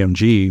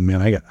KPMG,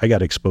 man, I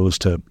got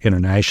exposed to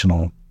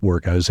international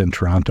work. I was in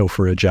Toronto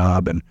for a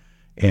job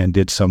and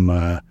did some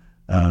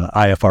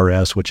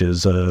IFRS, which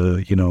is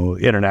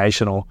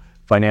international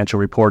financial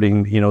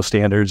reporting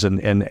standards,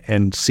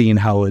 and seeing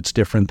how it's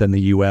different than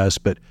the U.S.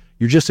 But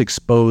you're just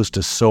exposed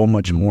to so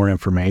much more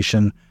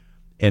information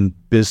and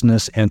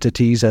business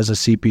entities as a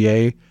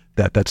CPA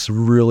that's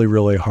really,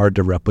 really hard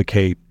to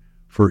replicate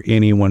for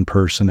any one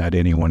person at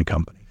any one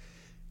company.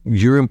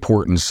 Your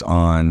importance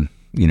on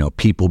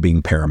people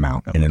being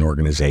paramount in an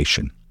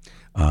organization.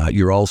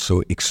 You're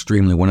also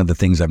extremely, one of the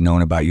things I've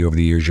known about you over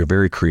the years, you're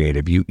very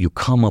creative. You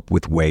come up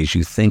with ways,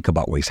 you think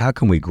about ways. How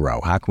can we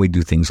grow? How can we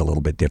do things a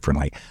little bit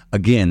differently?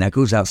 Again, that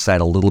goes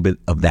outside a little bit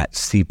of that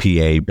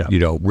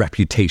CPA,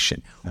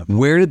 reputation. Yep.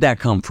 Where did that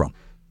come from?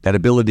 That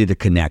ability to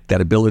connect,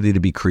 that ability to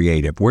be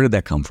creative. Where did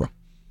that come from?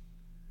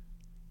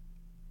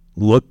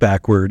 Look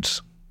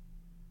backwards,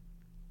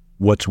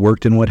 what's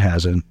worked and what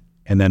hasn't,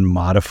 and then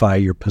modify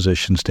your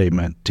position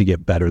statement to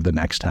get better the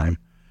next time.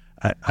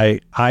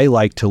 I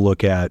like to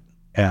look at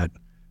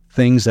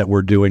things that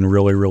we're doing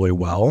really, really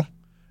well,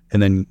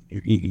 and then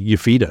you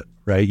feed it,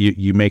 right?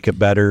 You make it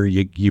better,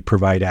 you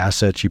provide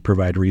assets, you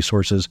provide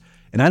resources.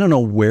 And I don't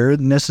know where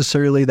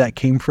necessarily that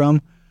came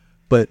from,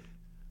 but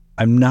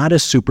I'm not a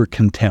super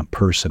content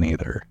person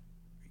either.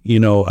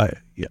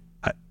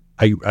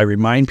 I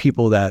remind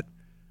people that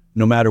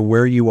no matter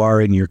where you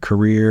are in your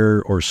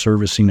career or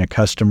servicing a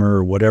customer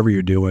or whatever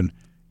you're doing,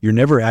 you're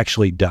never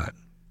actually done.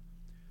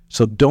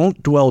 So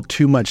don't dwell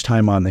too much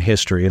time on the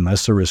history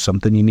unless there is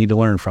something you need to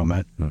learn from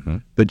it. Mm-hmm.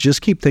 But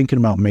just keep thinking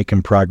about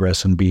making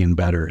progress and being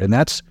better. And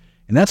that's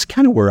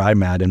kind of where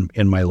I'm at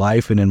in my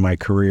life and in my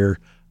career.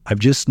 I've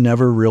just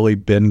never really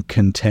been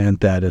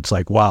content that it's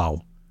like,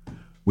 wow,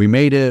 we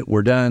made it,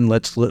 we're done.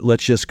 Let's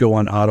just go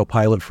on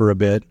autopilot for a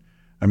bit.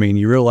 I mean,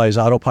 you realize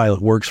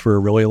autopilot works for a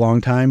really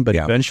long time, but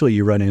eventually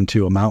you run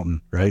into a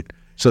mountain, right?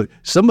 So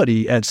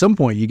somebody, at some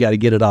point, you got to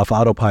get it off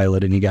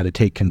autopilot and you got to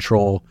take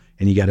control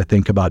and you got to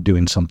think about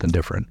doing something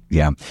different.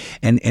 Yeah.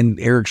 And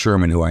Eric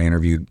Sherman, who I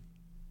interviewed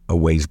a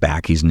ways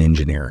back, he's an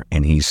engineer,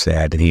 and he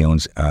said that he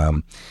owns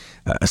a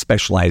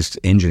specialized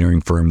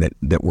engineering firm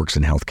that works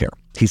in healthcare.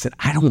 He said,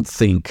 I don't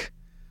think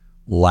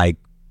like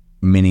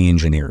many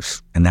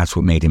engineers, and that's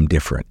what made him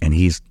different. And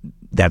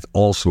that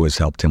also has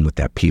helped him with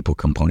that people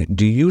component.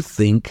 Do you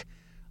think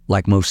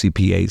like most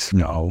CPAs?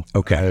 No.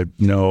 Okay.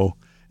 No.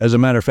 As a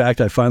matter of fact,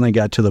 I finally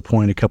got to the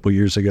point a couple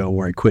years ago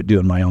where I quit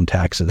doing my own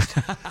taxes.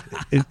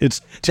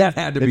 That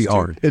had to be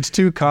hard. It's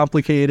too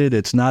complicated.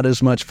 It's not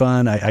as much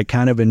fun. I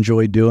kind of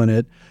enjoy doing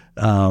it.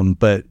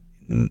 But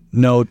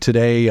no,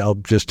 today I'll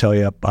just tell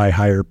you, I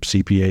hire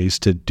CPAs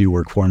to do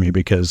work for me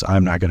because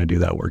I'm not going to do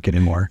that work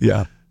anymore.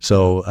 Yeah.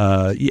 So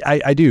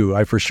I do.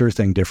 I for sure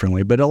think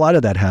differently. But a lot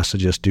of that has to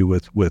just do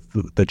with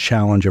the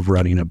challenge of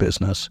running a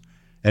business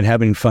and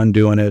having fun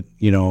doing it.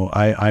 You know,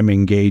 I'm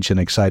engaged and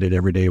excited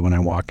every day when I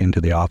walk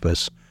into the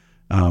office.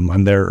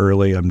 I'm there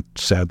early. I'm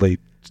sadly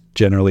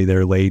generally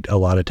there late a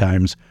lot of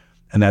times.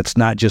 And that's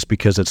not just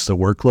because it's the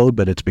workload,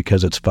 but it's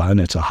because it's fun.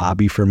 It's a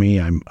hobby for me.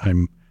 I'm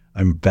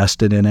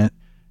vested in it,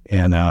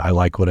 and I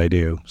like what I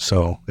do.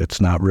 So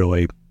it's not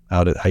really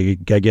out of, I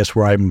guess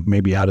where I'm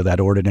maybe out of that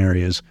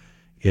ordinary is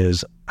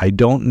I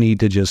don't need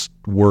to just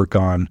work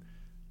on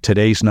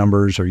today's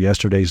numbers or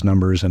yesterday's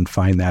numbers and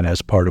find that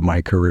as part of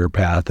my career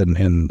path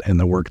and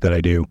the work that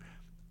I do.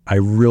 I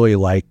really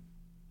like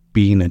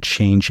being a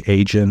change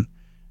agent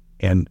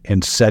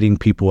and setting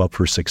people up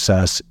for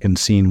success and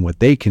seeing what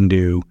they can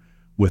do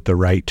with the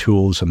right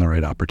tools and the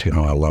right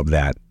opportunity. Oh, I love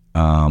that.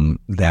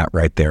 That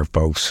right there,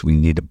 folks. We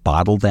need to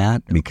bottle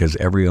that because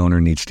every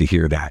owner needs to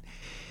hear that.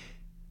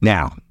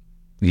 Now,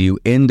 you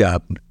end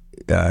up,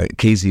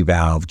 KZ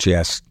Valve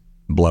just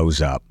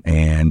blows up,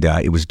 and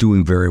it was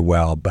doing very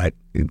well, but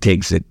it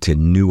takes it to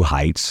new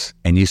heights,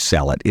 and you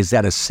sell it. Is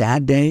that a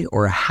sad day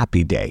or a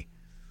happy day?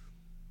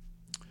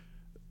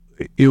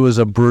 It was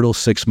a brutal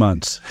 6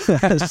 months.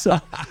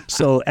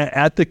 so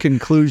at the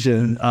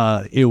conclusion,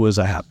 it was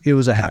a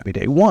happy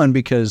day. One,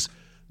 because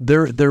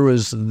there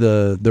was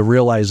the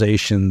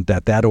realization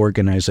that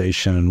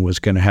organization was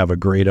going to have a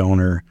great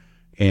owner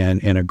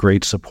and a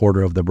great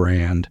supporter of the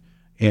brand,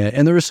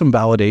 and there was some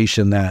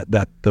validation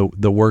that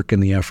the work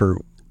and the effort,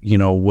 you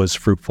know, was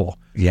fruitful.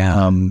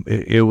 Yeah.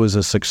 It was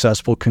a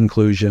successful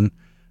conclusion.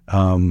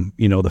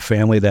 You know, the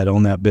family that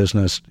owned that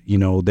business, you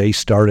know, they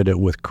started it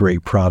with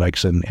great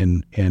products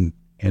and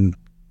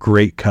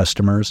great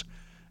customers.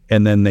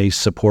 And then they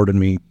supported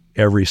me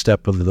every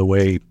step of the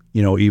way,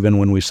 you know, even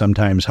when we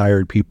sometimes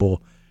hired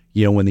people,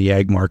 you know, when the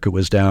ag market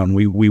was down,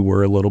 we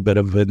were a little bit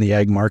of in the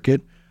ag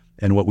market.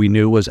 And what we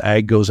knew was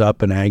ag goes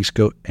up and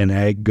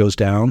ag goes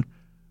down.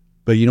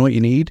 But you know what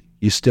you need?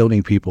 You still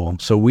need people.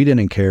 So we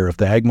didn't care if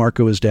the ag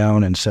market was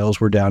down and sales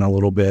were down a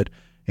little bit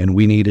and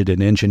we needed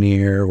an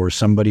engineer or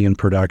somebody in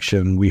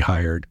production, we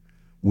hired.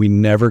 We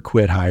never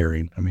quit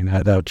hiring. I mean,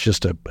 that was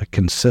just a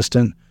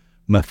consistent,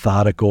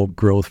 methodical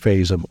growth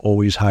phase of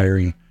always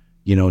hiring,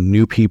 you know,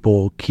 new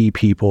people, key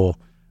people,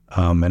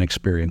 and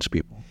experienced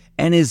people.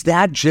 And is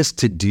that just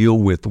to deal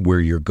with where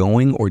you're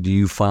going, or do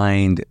you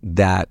find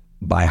that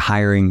by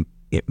hiring,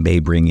 it may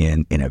bring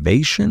in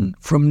innovation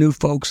from new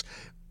folks,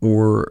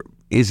 or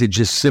is it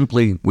just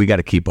simply we got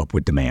to keep up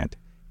with demand,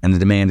 and the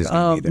demand is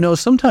going to be there? No,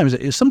 sometimes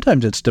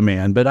it's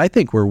demand, but I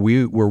think where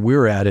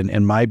we're at,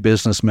 and my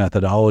business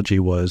methodology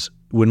was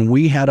when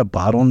we had a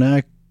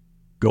bottleneck,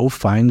 go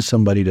find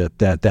somebody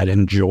that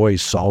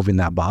enjoys solving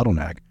that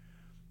bottleneck,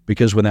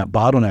 because when that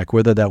bottleneck,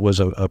 whether that was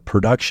a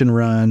production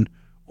run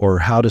or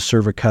how to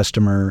serve a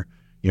customer,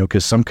 you know,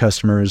 because some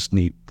customers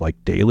need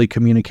like daily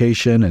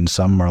communication, and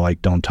some are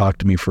like, don't talk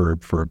to me for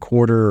a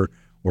quarter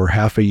or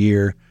half a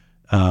year.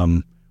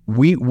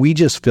 We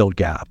just filled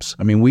gaps.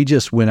 I mean, we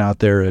just went out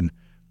there and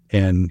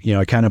you know,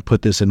 I kind of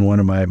put this in one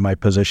of my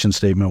position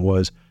statement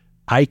was,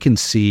 I can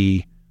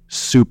see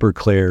super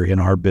clear in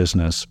our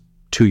business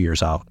 2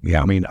 years out.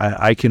 Yeah. I mean,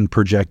 I can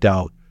project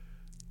out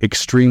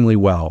extremely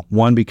well.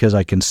 One, because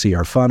I can see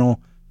our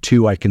funnel.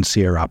 Two, I can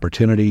see our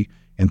opportunity.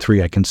 And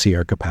three, I can see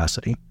our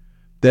capacity.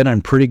 Then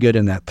I'm pretty good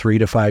in that 3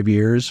 to 5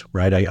 years,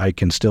 right? I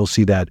can still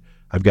see that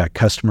I've got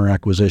customer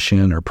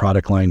acquisition or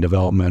product line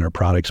development or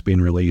products being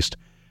released.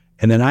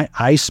 And then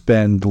I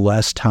spend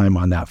less time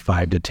on that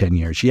 5 to 10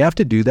 years. You have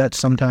to do that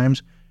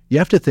sometimes. You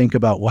have to think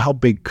about, well, how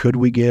big could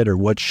we get, or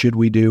what should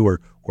we do, or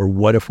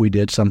what if we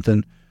did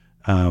something?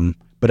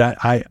 But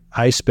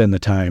I spend the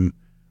time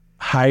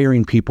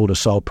hiring people to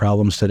solve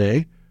problems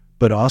today,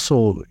 but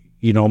also,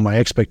 you know, my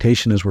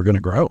expectation is we're going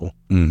to grow.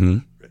 Mm-hmm.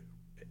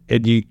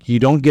 And you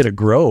don't get to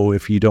grow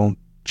if you don't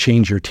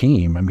change your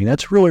team. I mean,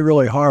 that's really,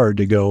 really hard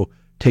to go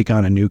take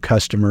on a new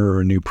customer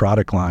or a new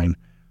product line,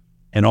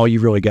 and all you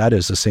really got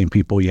is the same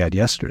people you had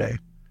yesterday.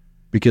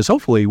 Because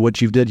hopefully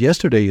what you did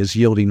yesterday is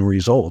yielding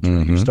results.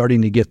 Mm-hmm. You're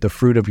starting to get the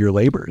fruit of your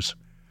labors.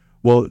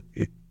 Well,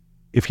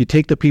 if you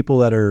take the people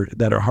that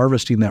are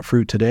harvesting that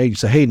fruit today, you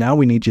say, hey, now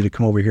we need you to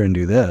come over here and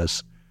do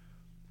this.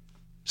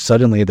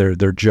 suddenly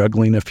they're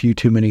juggling a few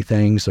too many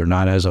things. They're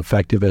not as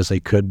effective as they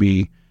could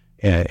be.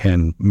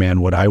 And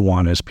man, what I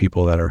want is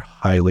people that are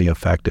highly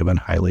effective and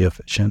highly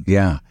efficient.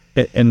 Yeah.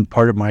 And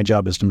part of my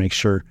job is to make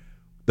sure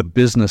the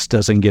business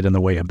doesn't get in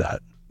the way of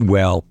that.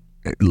 Well,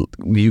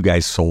 you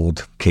guys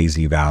sold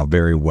KZ Valve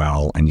very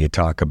well, and you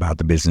talk about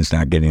the business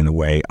not getting in the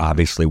way.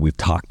 Obviously, we've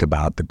talked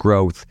about the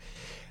growth.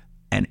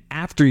 And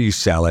after you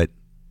sell it,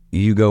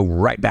 you go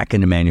right back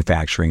into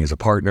manufacturing as a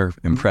partner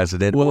and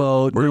president.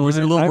 Well, or was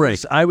it a little break?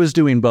 I was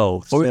doing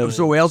both. So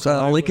else,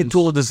 Lincoln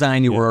Tool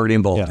Design, you were already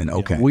involved in.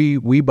 Okay.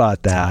 We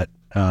bought that,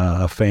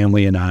 a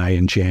family and I,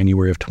 in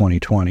January of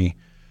 2020.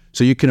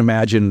 So you can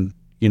imagine,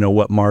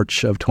 what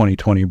March of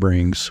 2020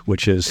 brings,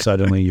 which is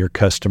suddenly your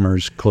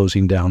customers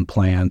closing down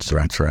plants.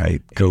 That's right.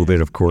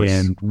 COVID, of course.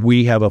 And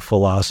we have a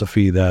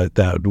philosophy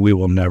that we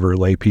will never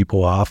lay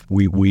people off.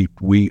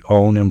 We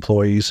own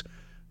employees.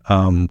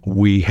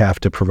 We have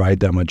to provide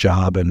them a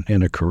job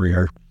and a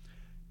career.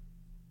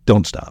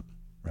 Don't stop.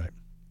 Right.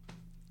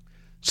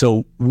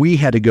 So we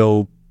had to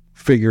go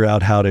figure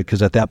out how to,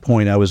 because at that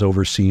point I was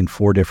overseeing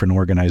 4 different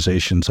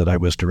organizations that I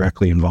was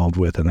directly involved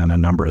with, and then a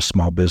number of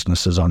small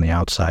businesses on the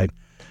outside.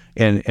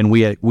 And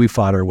we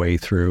fought our way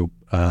through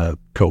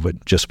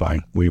COVID just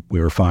fine. We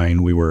were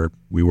fine. We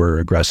were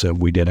aggressive.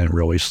 We didn't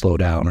really slow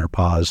down or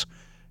pause.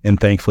 And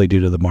thankfully,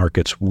 due to the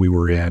markets we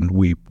were in,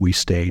 we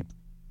stayed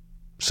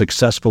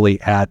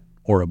successfully at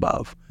or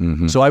above.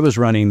 Mm-hmm. So I was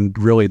running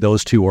really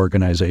those 2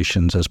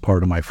 organizations as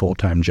part of my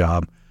full-time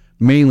job,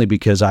 mainly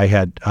because I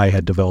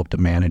had developed a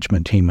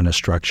management team and a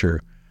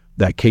structure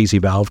that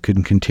KZ Valve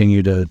could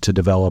continue to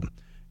develop,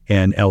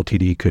 and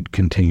LTD could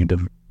continue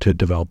to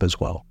develop as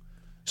well.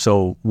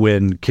 So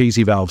when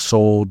KZ Valve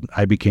sold,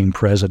 I became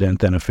president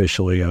then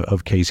officially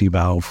of KZ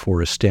Valve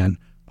for a stint,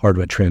 part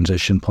of a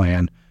transition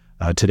plan.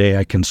 Today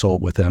I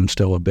consult with them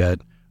still a bit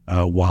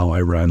while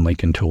I run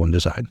Lincoln Tool and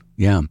Design.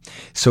 Yeah.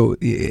 So,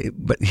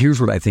 but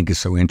here's what I think is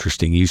so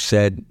interesting. You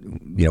said,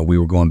 we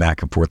were going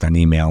back and forth on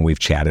email, and we've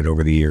chatted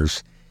over the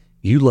years.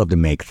 You love to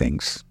make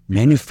things.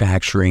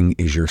 Manufacturing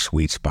is your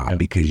sweet spot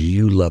because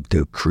you love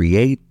to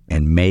create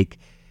and make.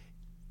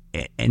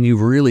 And you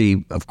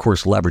really, of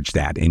course, leverage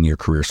that in your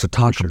career. So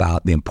talk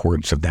about the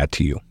importance of that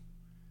to you.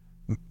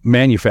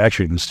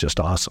 Manufacturing is just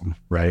awesome,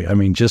 right? I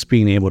mean, just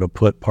being able to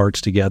put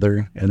parts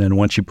together, and then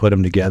once you put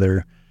them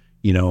together,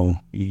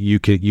 you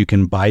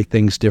can buy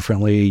things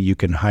differently. You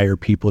can hire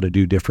people to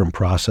do different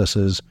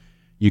processes.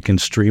 You can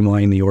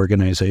streamline the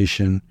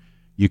organization.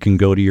 You can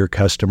go to your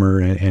customer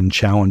and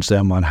challenge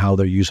them on how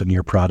they're using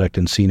your product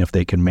and seeing if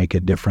they can make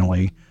it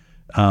differently.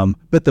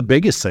 But the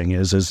biggest thing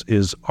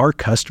is our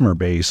customer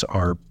base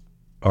are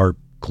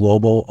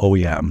global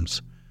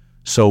OEMs.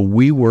 So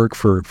we work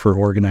for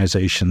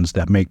organizations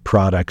that make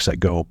products that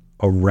go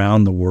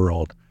around the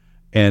world,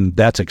 and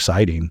that's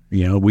exciting.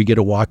 We get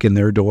to walk in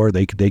their door.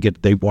 They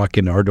walk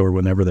in our door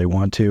whenever they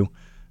want to.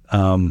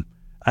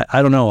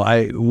 I don't know.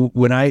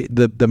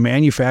 The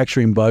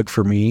manufacturing bug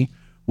for me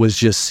was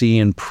just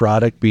seeing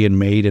product being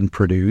made and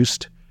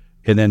produced,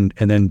 and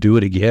then do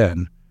it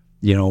again.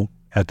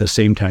 At the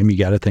same time, you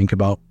got to think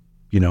about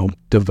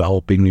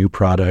developing new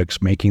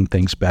products, making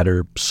things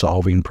better,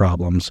 solving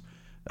problems.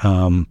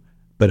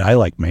 But I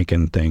like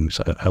making things.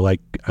 I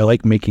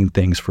like making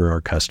things for our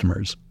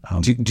customers.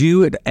 Do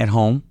you at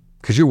home?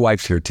 Because your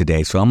wife's here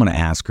today, so I'm going to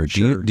ask her.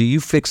 Do you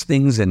fix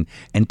things and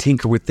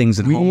tinker with things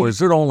at home, or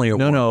is it only at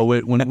work? No.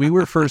 When we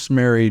were first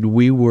married,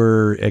 we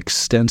were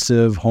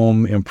extensive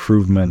home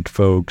improvement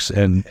folks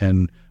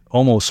and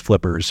almost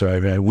flippers.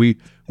 So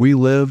we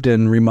lived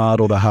and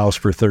remodeled a house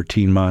for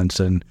 13 months,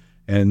 and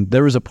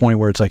there was a point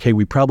where it's like, hey,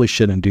 we probably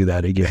shouldn't do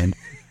that again.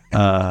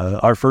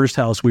 Our first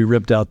house, we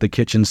ripped out the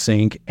kitchen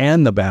sink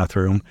and the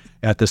bathroom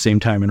at the same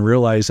time and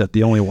realized that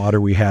the only water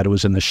we had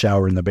was in the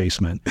shower in the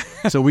basement.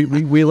 So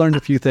we learned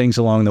a few things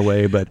along the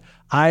way, but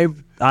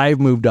I've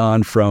moved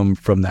on from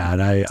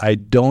that. I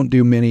don't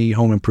do many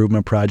home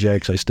improvement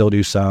projects. I still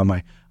do some.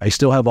 I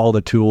still have all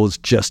the tools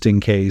just in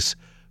case,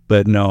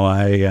 but no,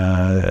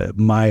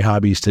 my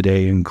hobbies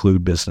today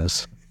include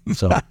business.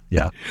 So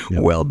yeah.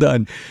 Well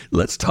done.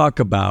 Let's talk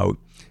about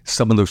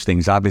some of those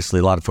things. Obviously,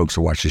 a lot of folks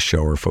who watch this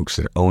show are folks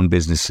that own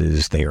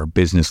businesses. They are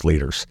business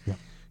leaders. Yeah.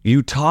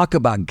 You talk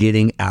about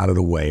getting out of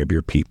the way of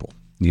your people.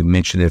 You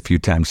mentioned it a few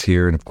times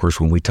here, and of course,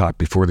 when we talked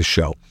before the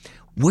show.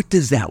 What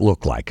does that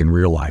look like in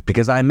real life?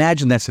 Because I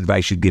imagine that's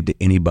advice you'd give to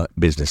any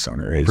business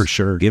owner. Is for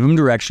sure. Give them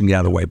direction, get out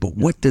of the way. But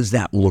what does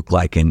that look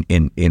like in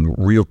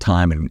real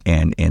time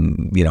and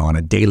on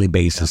a daily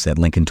basis at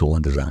Lincoln Tool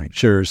and Design?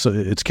 Sure. So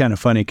it's kind of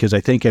funny because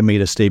I think I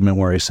made a statement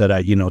where I said,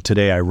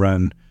 today I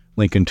run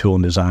Lincoln Tool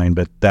and Design,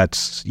 but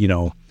that's,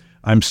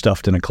 I'm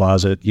stuffed in a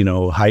closet,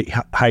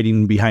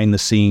 hiding behind the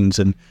scenes.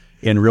 And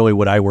really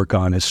what I work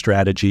on is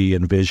strategy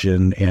and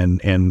vision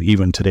and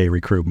even today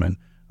recruitment.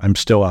 I'm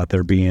still out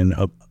there being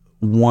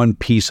one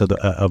piece of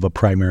a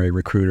primary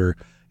recruiter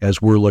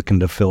as we're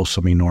looking to fill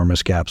some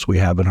enormous gaps we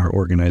have in our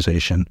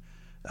organization.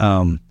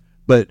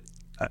 But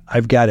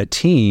I've got a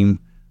team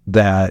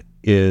that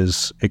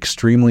is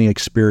extremely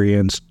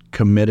experienced,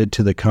 committed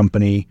to the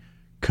company,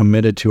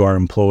 committed to our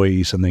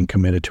employees, and then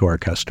committed to our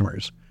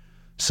customers.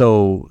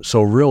 So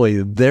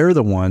really, they're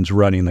the ones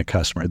running the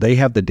customer. They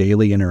have the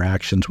daily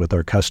interactions with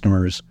our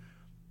customers.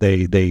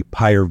 They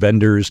hire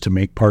vendors to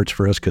make parts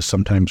for us, because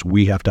sometimes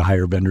we have to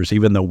hire vendors.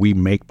 Even though we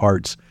make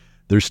parts,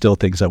 there's still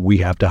things that we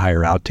have to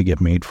hire out to get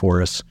made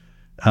for us.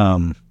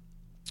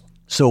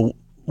 So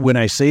when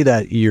I say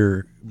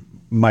that,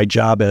 my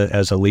job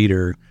as a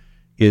leader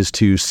is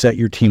to set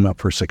your team up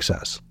for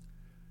success.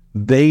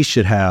 They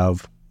should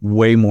have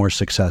way more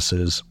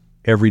successes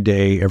every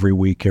day, every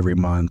week, every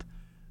month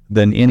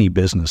than any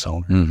business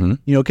owner. Mm-hmm.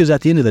 Because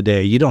at the end of the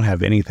day, you don't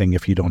have anything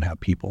if you don't have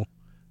people.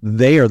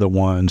 They are the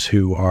ones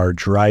who are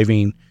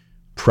driving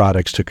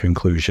products to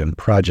conclusion,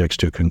 projects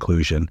to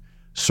conclusion,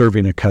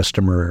 serving a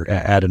customer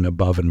at an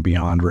above and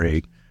beyond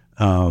rate,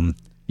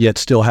 yet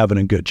still having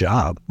a good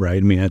job, right?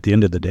 I mean, at the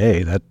end of the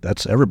day,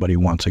 that's everybody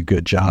wants a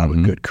good job,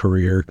 Mm-hmm. a good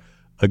career,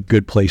 a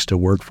good place to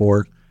work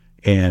for,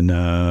 and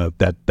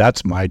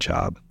that's my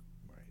job.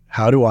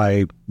 How do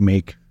I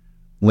make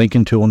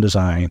Lincoln Tool and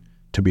Design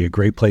to be a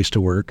great place to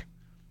work,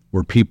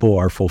 where people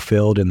are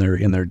fulfilled in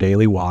their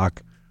daily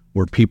walk,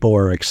 where people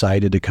are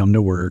excited to come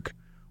to work,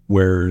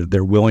 where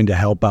they're willing to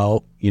help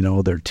out,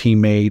 their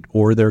teammate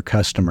or their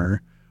customer,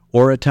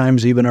 or at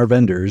times even our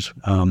vendors,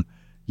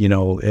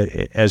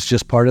 as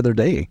just part of their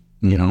day,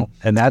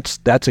 and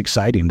that's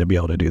exciting to be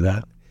able to do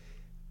that.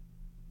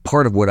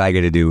 Part of what I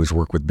get to do is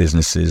work with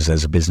businesses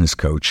as a business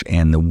coach.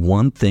 And the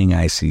one thing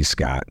I see,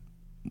 Scott,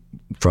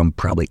 from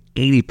probably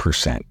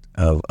 80%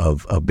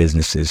 of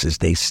businesses is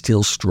they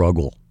still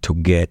struggle to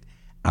get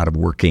out of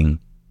working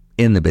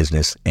in the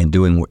business and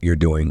doing what you're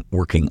doing,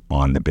 working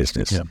on the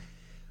business. Yeah.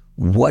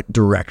 What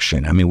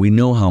direction? I mean, we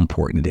know how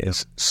important it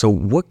is. So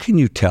what can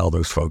you tell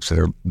those folks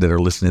that are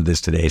listening to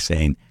this today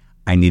saying,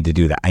 I need to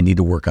do that. I need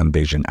to work on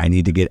vision. I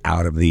need to get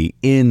out of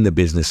in the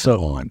business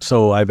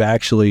So I've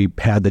actually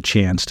had the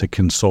chance to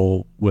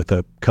consult with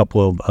a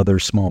couple of other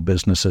small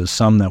businesses,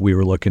 some that we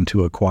were looking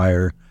to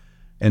acquire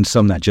and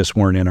some that just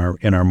weren't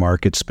in our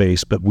market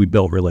space, but we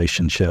built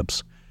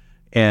relationships.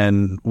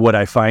 And what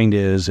I find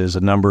is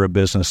a number of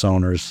business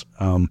owners,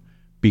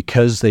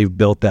 because they've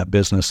built that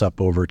business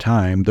up over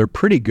time, they're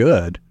pretty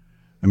good.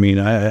 I mean,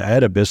 I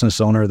had a business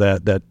owner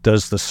that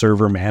does the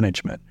server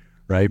management,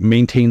 right?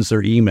 Maintains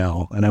their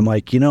email. And I'm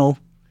like,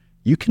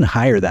 you can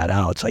hire that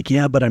out. It's like,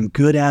 yeah, but I'm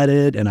good at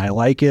it and I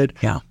like it.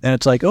 Yeah. And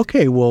it's like,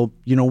 okay, well,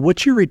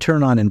 what's your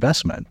return on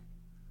investment?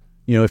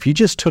 If you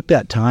just took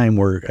that time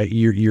where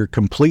you're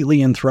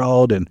completely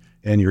enthralled and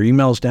your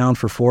email's down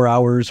for 4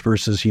 hours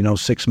versus,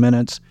 6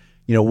 minutes,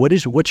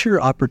 what's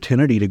your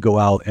opportunity to go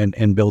out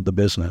and build the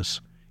business?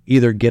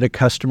 Either get a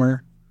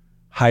customer,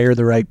 hire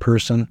the right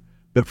person,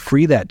 but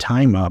free that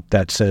time up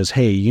that says,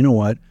 hey, you know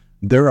what?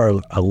 There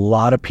are a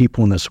lot of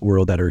people in this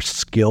world that are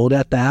skilled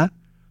at that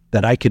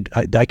I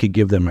could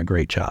give them a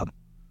great job.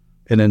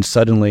 And then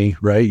suddenly,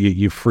 right,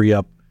 you free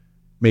up,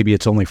 maybe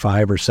it's only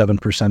 5 or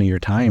 7% of your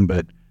time,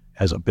 but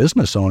as a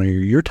business owner,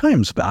 your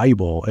time's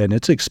valuable and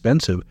it's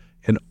expensive.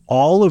 And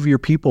all of your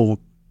people,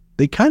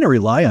 they kind of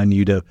rely on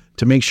you to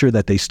make sure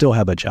that they still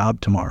have a job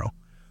tomorrow.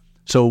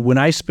 So when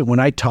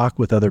I talk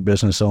with other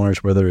business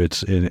owners, whether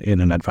it's in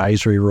an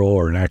advisory role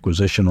or an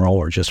acquisition role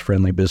or just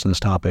friendly business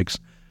topics,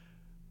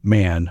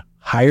 man,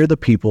 hire the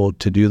people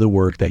to do the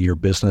work that your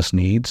business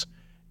needs,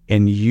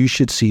 and you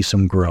should see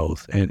some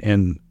growth.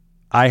 And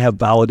I have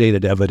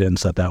validated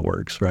evidence that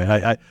works,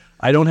 right?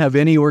 I don't have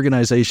any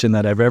organization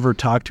that I've ever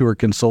talked to or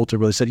consulted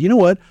where they said, you know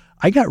what,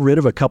 I got rid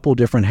of a couple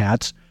different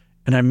hats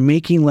and I'm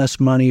making less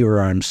money,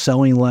 or I'm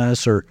selling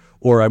less, or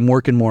I'm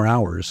working more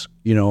hours.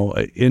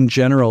 In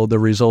general, the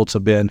results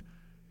have been,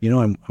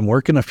 I'm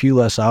working a few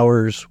less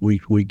hours.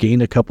 We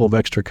gained a couple of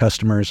extra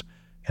customers,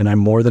 and I'm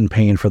more than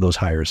paying for those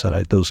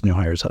new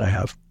hires that I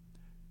have.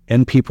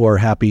 And people are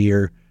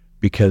happier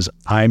because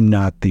I'm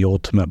not the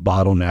ultimate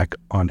bottleneck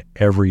on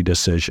every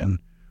decision,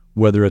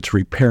 whether it's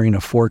repairing a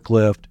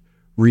forklift,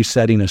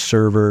 resetting a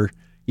server,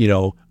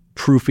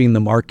 proofing the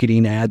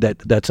marketing ad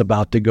that's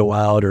about to go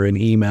out, or an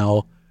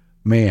email.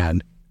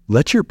 Man,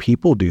 let your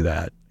people do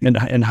that,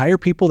 and hire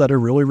people that are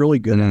really, really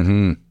good at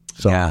it.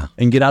 So, Yeah.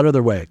 And get out of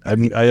their way. I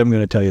am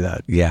going to tell you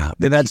that. Yeah.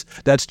 And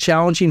that's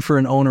challenging for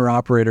an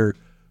owner-operator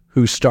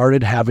who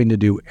started having to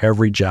do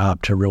every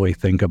job to really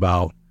think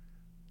about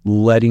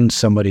letting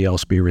somebody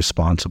else be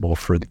responsible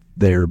for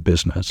their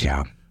business.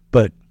 Yeah.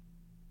 But,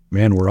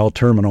 man, we're all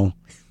terminal.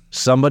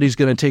 Somebody's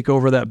going to take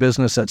over that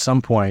business at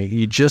some point.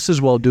 You just as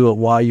well do it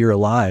while you're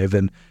alive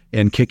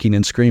and kicking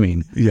and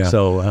screaming. Yeah.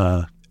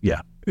 So,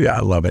 yeah. Yeah,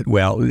 I love it.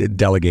 Well,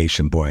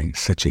 delegation, boy,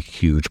 such a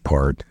huge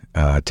part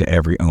to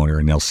every owner,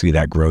 and they'll see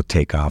that growth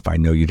take off. I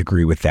know you'd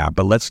agree with that.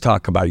 But let's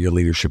talk about your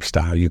leadership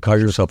style. You call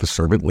yourself a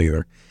servant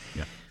leader.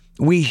 Yeah.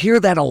 We hear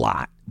that a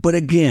lot. But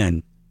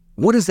again,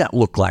 what does that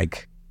look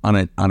like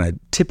on a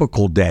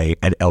typical day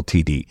at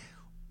LTD?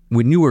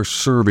 When you are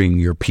serving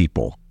your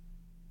people,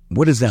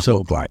 what does that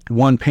look like?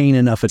 One, paying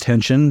enough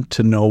attention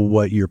to know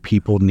what your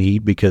people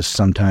need, because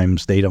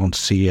sometimes they don't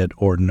see it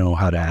or know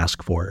how to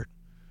ask for it.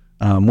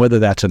 Whether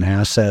that's an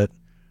asset,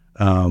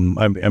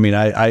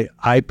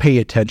 I pay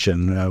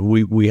attention.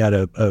 We had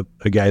a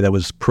guy that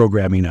was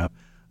programming a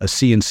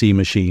CNC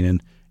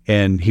machine,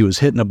 and he was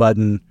hitting a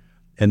button,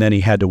 and then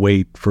he had to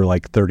wait for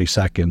like 30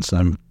 seconds.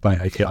 And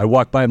I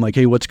walk by him like,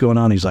 hey, what's going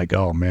on? He's like,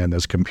 oh man,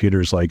 this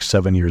computer's like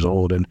 7 years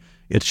old and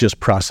it's just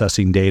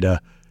processing data.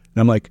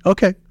 And I'm like,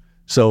 okay.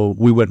 So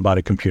we went and bought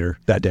a computer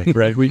that day,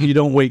 right? You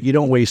don't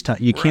waste time.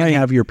 You can't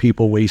have your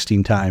people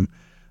wasting time.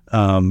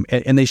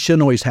 And they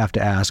shouldn't always have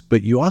to ask,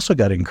 but you also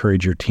got to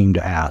encourage your team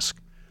to ask.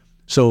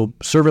 So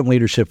servant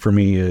leadership for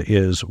me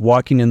is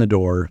walking in the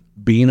door,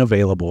 being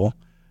available,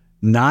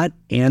 not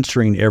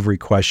answering every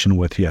question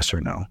with yes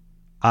or no.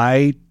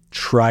 I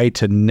try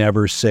to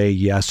never say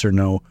yes or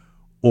no,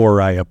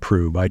 or I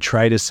approve. I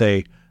try to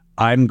say,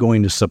 I'm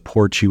going to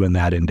support you in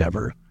that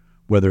endeavor,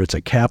 whether it's a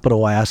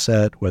capital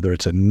asset, whether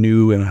it's a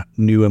new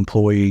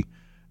employee,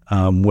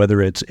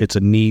 whether it's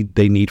a need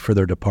they need for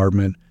their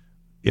department.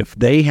 If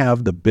they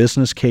have the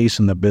business case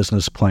and the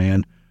business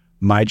plan,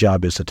 my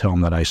job is to tell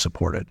them that I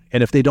support it.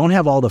 And if they don't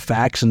have all the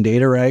facts and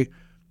data right,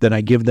 then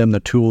I give them the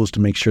tools to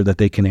make sure that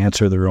they can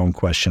answer their own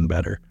question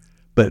better.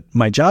 But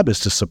my job is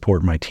to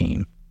support my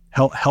team,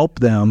 help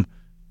them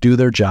do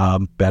their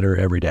job better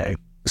every day.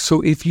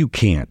 So if you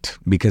can't,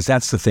 because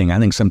that's the thing, I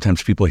think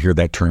sometimes people hear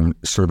that term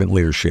servant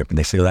leadership and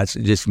they say, well,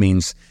 it just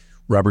means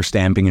rubber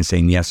stamping and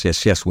saying yes,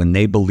 yes, yes, when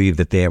they believe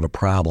that they have a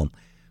problem.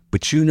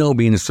 But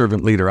being a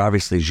servant leader,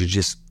 obviously, as you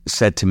just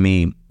said to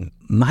me,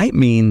 might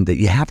mean that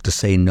you have to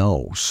say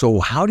no. So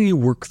how do you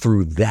work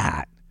through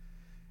that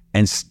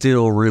and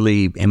still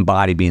really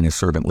embody being a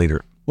servant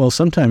leader? Well,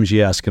 sometimes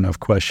you ask enough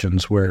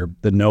questions where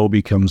the no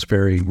becomes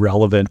very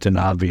relevant and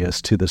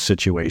obvious to the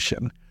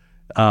situation,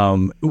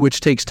 which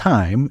takes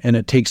time and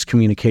it takes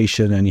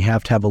communication, and you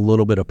have to have a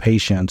little bit of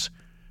patience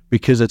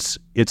because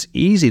it's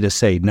easy to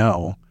say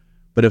no.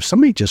 But if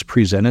somebody just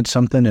presented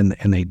something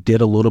and they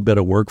did a little bit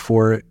of work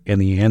for it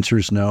and the answer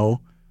is no,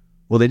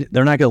 well,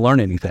 they're not going to learn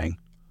anything.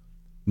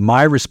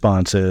 My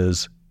response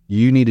is,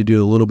 you need to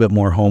do a little bit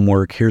more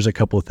homework. Here's a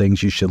couple of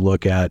things you should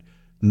look at.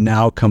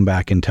 Now come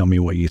back and tell me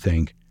what you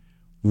think.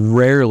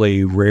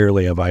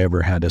 Rarely have I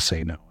ever had to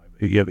say no.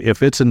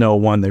 If it's a no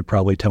one, they're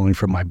probably telling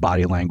from my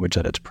body language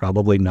that it's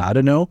probably not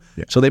a no.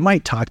 Yeah. So they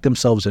might talk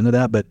themselves into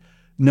that, but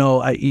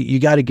no, you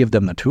got to give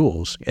them the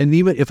tools. And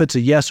even if it's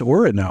a yes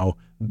or a no,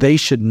 they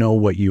should know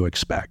what you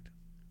expect.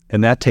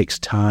 And that takes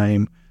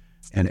time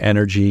and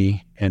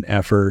energy and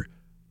effort.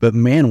 But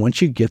man,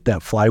 once you get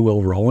that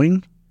flywheel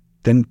rolling,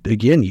 then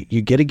again,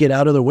 you get to get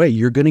out of the way.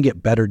 You're going to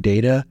get better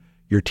data.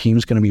 Your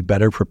team's going to be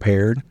better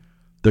prepared.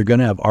 They're going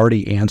to have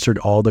already answered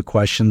all the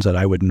questions that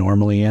I would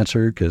normally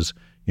answer because,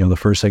 the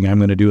first thing I'm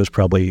going to do is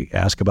probably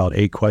ask about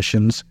 8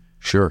 questions.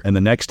 Sure. And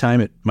the next time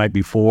it might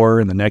be 4,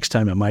 and the next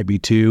time it might be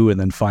 2, and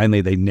then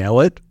finally they nail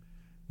it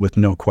with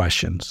no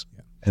questions.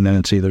 Yeah. And then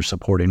it's either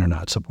supporting or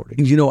not supporting.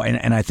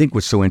 And I think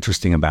what's so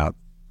interesting about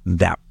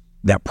that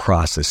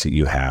process that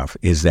you have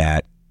is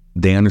that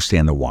they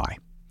understand the why,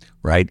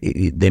 right?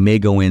 They may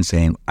go in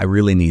saying, I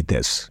really need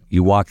this.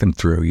 You walk them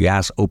through, you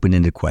ask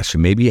open-ended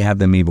question. Maybe you have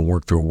them even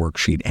work through a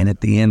worksheet. And at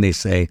the end they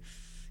say,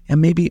 yeah,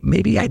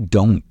 maybe I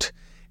don't.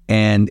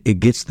 And it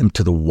gets them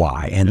to the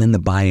why. And then the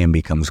buy-in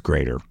becomes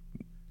greater.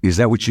 Is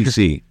that what you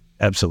see?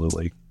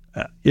 Absolutely.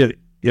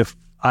 If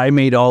I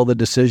made all the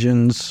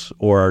decisions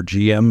or our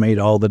GM made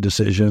all the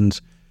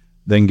decisions,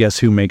 then guess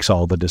who makes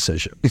all the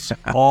decisions?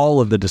 All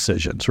of the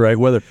decisions, right?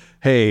 Whether,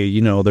 hey,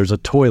 there's a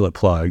toilet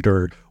plugged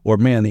or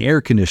man, the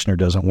air conditioner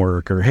doesn't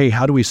work, or hey,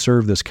 how do we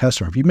serve this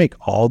customer? If you make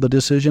all the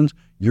decisions,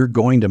 you're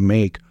going to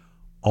make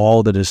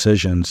all the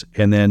decisions.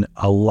 And then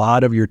a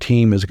lot of your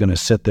team is going to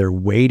sit there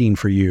waiting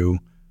for you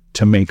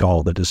to make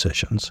all the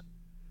decisions.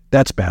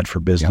 That's bad for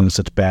business.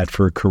 Yep. It's bad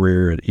for a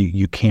career.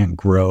 You can't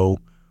grow,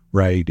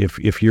 right?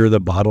 If you're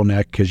the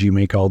bottleneck because you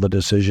make all the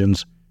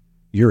decisions,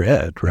 you're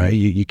it, right?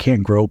 You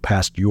can't grow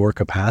past your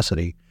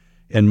capacity.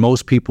 And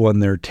most people in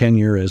their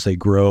tenure, as they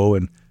grow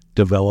and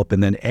develop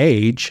and then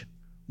age,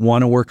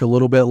 want to work a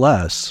little bit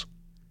less.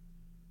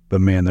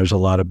 But man, there's a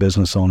lot of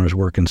business owners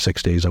working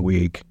 6 days a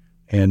week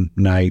and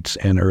nights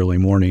and early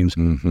mornings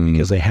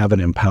because they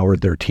haven't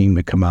empowered their team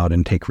to come out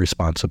and take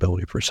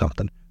responsibility for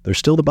something. They're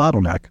still the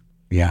bottleneck.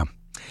 Yeah.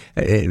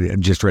 I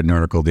just read an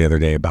article the other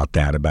day about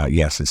that,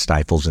 yes, it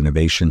stifles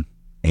innovation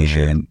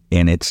and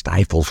it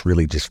stifles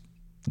really just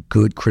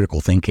good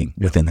critical thinking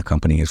within the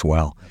company as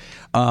well.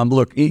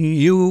 Look,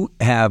 you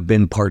have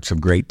been parts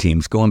of great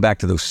teams, going back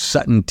to those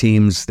Sutton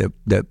teams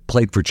that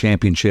played for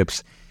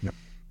championships,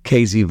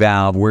 KZ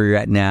Valve, where you're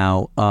at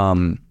now.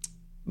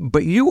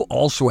 But you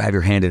also have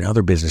your hand in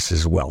other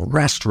businesses as well,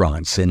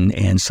 restaurants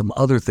and some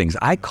other things.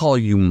 I call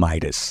you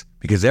Midas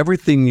because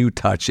everything you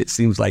touch, it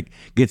seems like,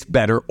 gets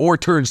better or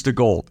turns to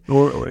gold.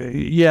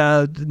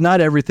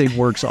 Not everything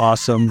works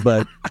awesome,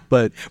 but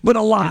a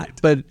lot.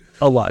 But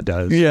a lot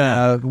does.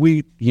 Yeah.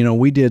 We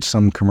did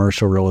some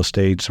commercial real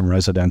estate, some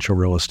residential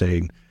real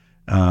estate.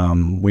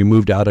 We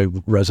moved out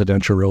of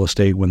residential real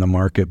estate when the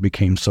market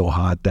became so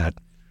hot that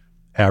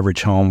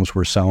average homes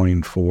were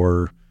selling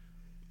for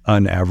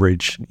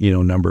unaverage,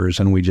 numbers,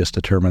 and we just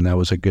determined that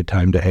was a good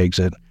time to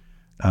exit.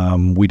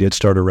 We did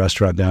start a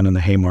restaurant down in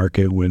the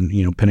Haymarket when,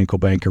 Pinnacle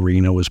Bank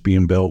Arena was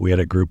being built. We had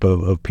a group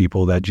of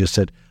people that just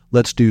said,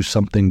 let's do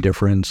something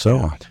different.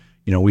 So,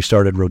 we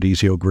started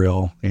Rodizio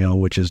Grill,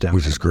 which is down,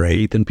 which is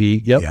great. 8th and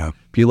P. Yep. Yeah.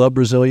 If you love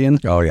Brazilian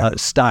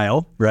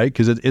style, right?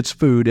 Because it's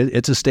food.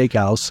 It's a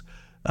steakhouse.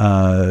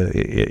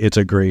 It's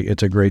a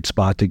great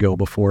spot to go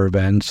before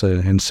events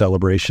and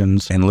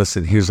celebrations. And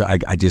listen,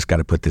 I just got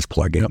to put this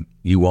plug in. Yep.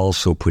 You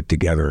also put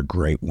together a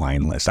great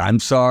wine list. I'm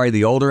sorry,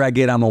 the older I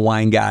get, I'm a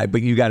wine guy,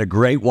 but you got a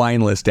great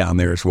wine list down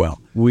there as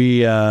well.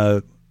 We,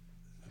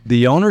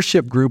 the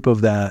ownership group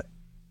of that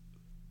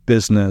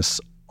business,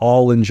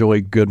 all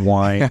enjoy good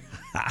wine.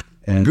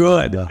 And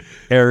good.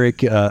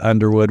 Eric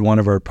Underwood, one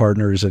of our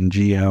partners and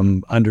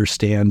GM,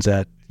 understands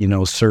that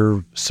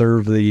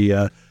serve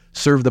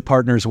the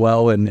partners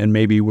well, and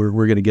maybe we're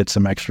going to get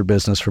some extra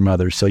business from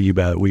others. So you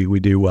bet we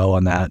do well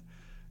on that.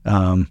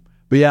 But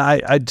yeah,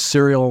 I'd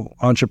serial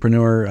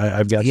entrepreneur.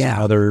 I've got some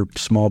other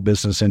small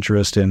business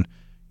interest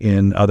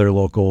in other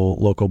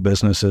local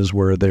businesses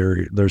where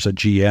there's a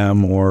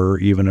GM or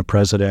even a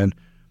president,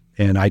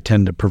 and I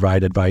tend to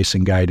provide advice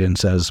and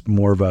guidance as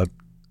more of a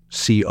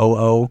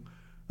COO.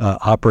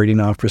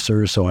 Operating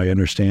officer, so I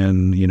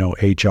understand,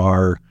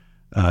 HR,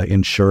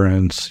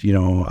 insurance.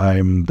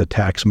 I'm the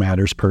tax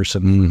matters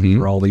person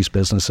for all these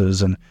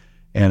businesses, and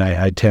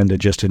I tend to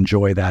just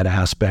enjoy that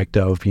aspect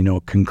of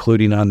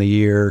concluding on the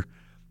year,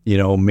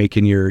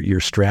 making your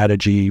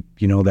strategy,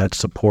 that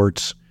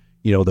supports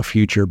the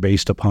future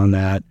based upon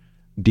that,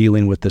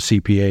 dealing with the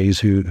CPAs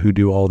who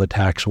do all the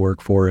tax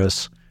work for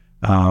us.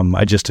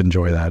 I just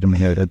enjoy that. I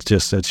mean, it's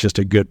just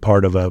a good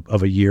part of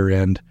a year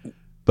end.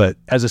 But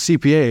as a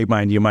CPA,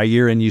 mind you, my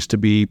year end used to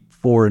be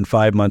 4 and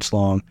 5 months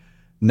long.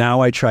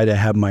 Now I try to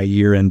have my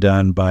year end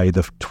done by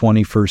the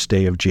 21st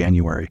day of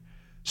January.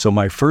 So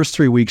my first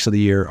 3 weeks of the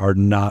year are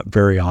not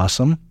very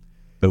awesome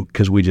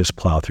because we just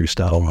plow through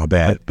stuff. Oh, I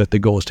bet. But the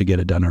goal is to get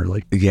it done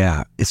early.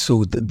 Yeah.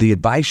 So the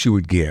advice you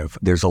would give,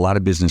 there's a lot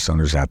of business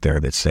owners out there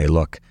that say,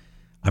 look,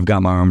 I've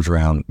got my arms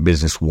around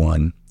business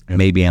one.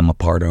 Maybe I'm a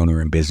part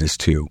owner in business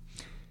two.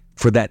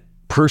 For that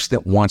person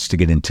that wants to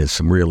get into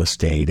some real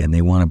estate and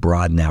they want to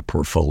broaden that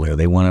portfolio,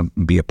 they want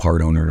to be a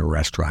part owner in a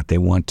restaurant, they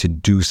want to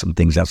do some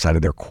things outside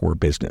of their core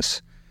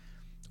business.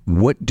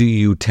 What do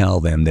you tell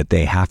them that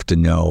they have to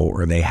know,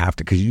 or they have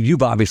to, because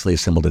you've obviously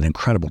assembled an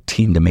incredible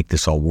team to make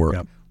this all work.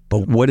 Yep.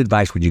 But what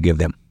advice would you give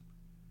them?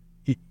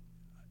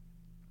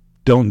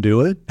 Don't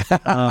do it.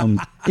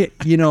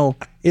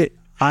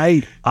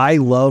 I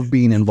love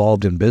being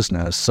involved in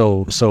business.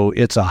 So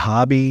it's a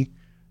hobby.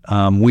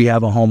 We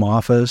have a home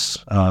office.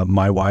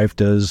 My wife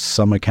does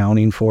some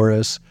accounting for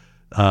us.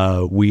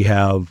 We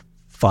have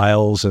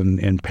files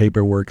and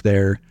paperwork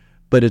there,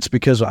 but it's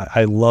because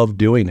I love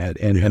doing it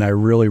and I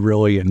really,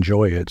 really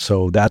enjoy it.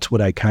 So that's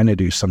what I kind of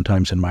do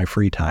sometimes in my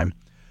free time.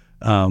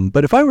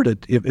 But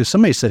if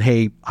somebody said,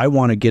 hey, I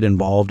want to get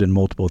involved in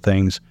multiple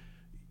things,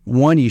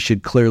 one, you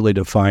should clearly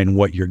define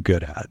what you're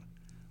good at.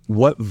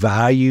 What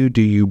value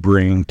do you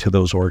bring to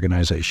those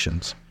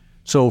organizations?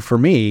 So for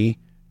me,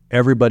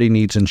 everybody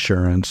needs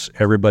insurance,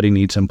 everybody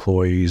needs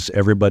employees,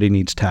 everybody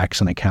needs tax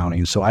and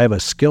accounting. So I have a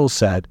skill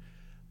set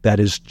that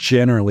is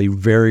generally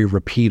very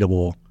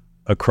repeatable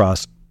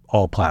across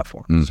all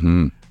platforms.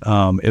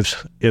 Mm-hmm.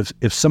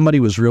 If somebody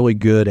was really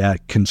good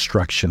at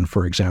construction,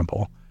 for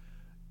example,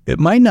 it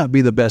might not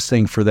be the best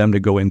thing for them to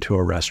go into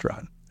a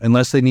restaurant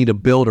unless they need to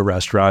build a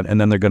restaurant and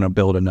then they're going to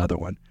build another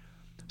one.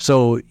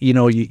 So,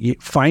 you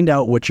find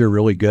out what you're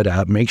really good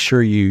at, make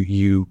sure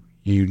you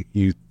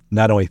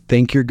not only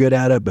think you're good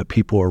at it, but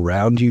people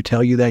around you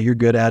tell you that you're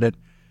good at it,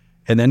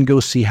 and then go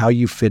see how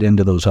you fit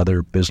into those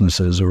other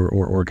businesses or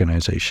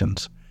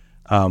organizations.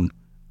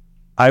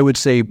 I would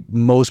say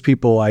most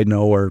people I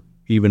know, or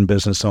even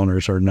business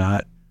owners, are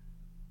not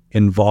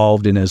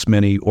involved in as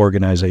many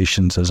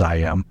organizations as I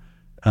am.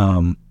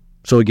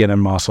 So again,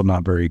 I'm also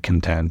not very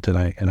content, and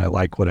I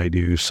like what I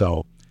do.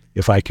 So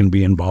if I can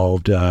be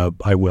involved,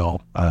 I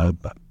will.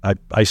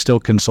 I still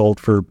consult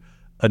for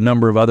a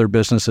number of other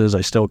businesses. I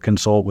still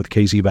consult with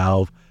KZ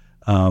Valve.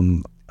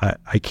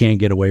 I can't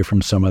get away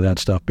from some of that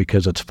stuff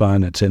because it's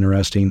fun, it's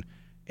interesting.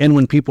 And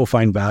when people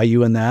find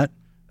value in that,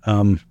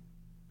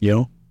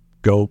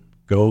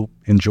 go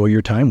enjoy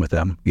your time with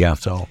them. Yeah.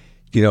 So,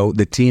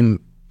 the team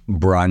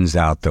broadens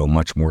out, though,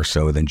 much more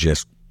so than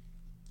just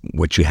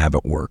what you have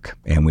at work.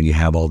 And when you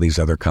have all these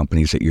other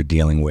companies that you're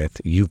dealing with,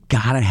 you've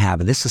got to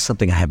have, and this is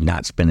something I have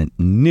not spent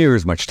near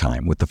as much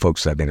time with the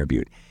folks I've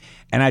interviewed.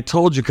 And I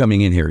told you coming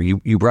in here,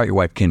 you brought your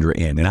wife Kendra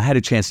in, and I had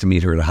a chance to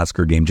meet her at a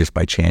Husker game just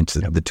by chance,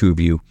 the two of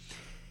you.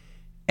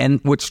 And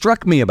what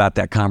struck me about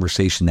that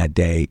conversation that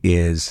day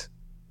is,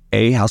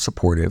 A, how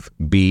supportive,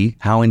 B,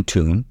 how in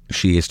tune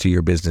she is to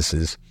your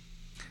businesses.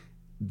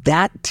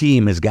 That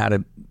team has got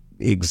to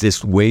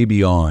exist way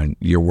beyond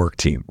your work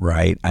team,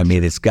 right? I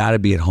mean, it's got to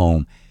be at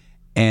home.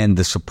 And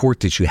the support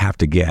that you have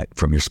to get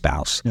from your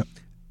spouse, yep.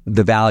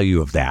 The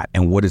value of that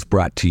and what it's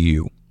brought to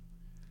you.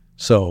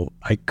 So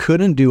I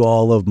couldn't do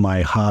all of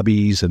my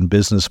hobbies and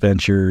business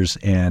ventures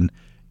and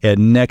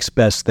next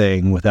best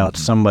thing without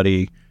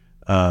somebody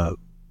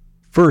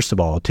first of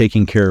all,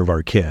 taking care of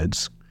our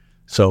kids.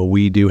 So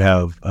we do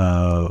have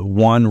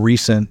one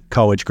recent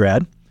college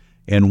grad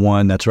and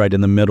one that's right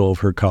in the middle of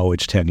her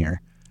college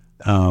tenure.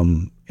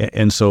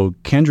 And so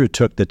Kendra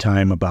took the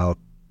time about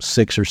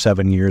 6 or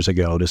 7 years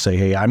ago to say,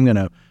 hey, I'm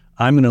gonna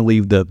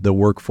leave the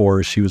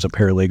workforce. She was a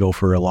paralegal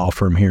for a law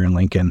firm here in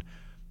Lincoln,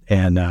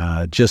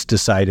 and just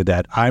decided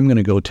that I'm going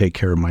to go take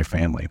care of my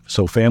family.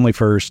 So family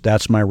first,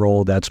 that's my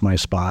role, that's my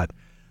spot.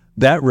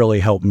 That really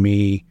helped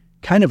me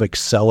kind of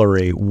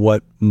accelerate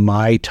what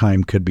my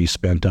time could be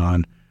spent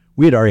on.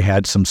 We had already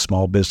had some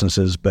small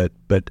businesses, but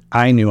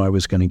I knew I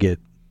was going to get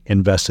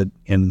invested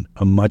in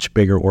a much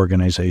bigger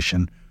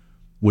organization,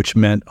 which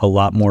meant a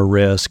lot more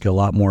risk, a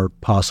lot more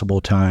possible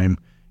time,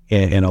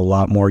 and a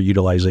lot more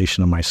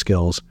utilization of my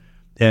skills.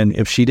 And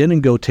if she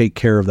didn't go take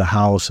care of the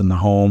house and the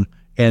home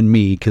and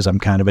me, because I'm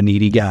kind of a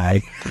needy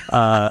guy,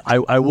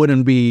 I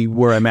wouldn't be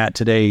where I'm at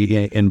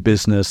today in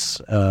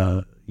business,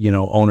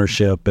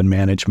 ownership and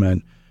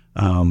management.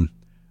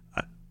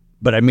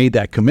 But I made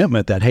that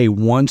commitment that, hey,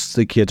 once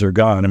the kids are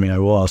gone, I mean, I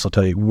will also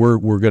tell you,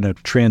 we're going to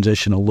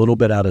transition a little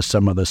bit out of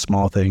some of the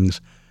small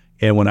things.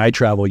 And when I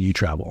travel, you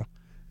travel.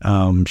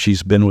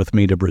 She's been with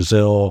me to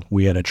Brazil.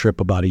 We had a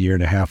trip about 1.5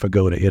 years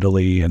ago to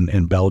Italy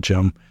and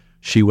Belgium.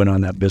 She went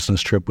on that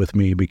business trip with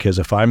me because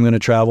if I'm going to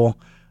travel,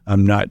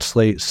 I'm not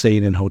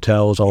staying in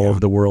hotels all over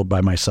the world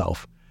by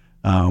myself.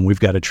 We've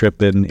got a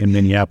trip in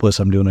Minneapolis.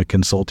 I'm doing a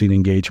consulting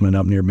engagement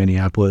up near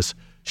Minneapolis.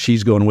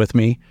 She's going with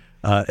me.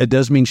 It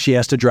does mean she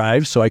has to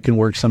drive, so I can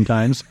work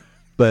sometimes.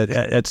 But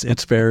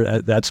it's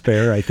fair. That's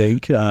fair, I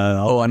think.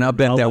 And I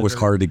bet that was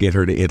hard to get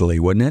her to Italy,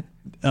 wasn't it?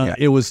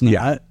 It was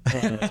not.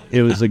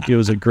 It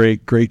was a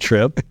great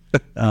trip.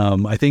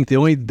 I think the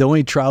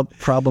only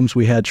problems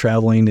we had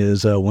traveling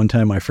is one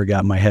time I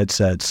forgot my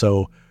headset.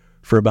 So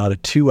for about a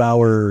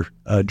 2-hour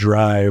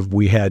drive,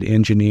 we had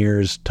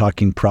engineers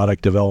talking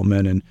product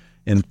development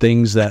and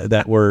things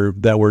that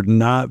were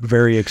not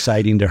very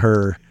exciting to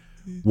her,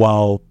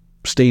 while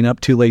staying up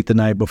too late the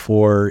night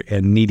before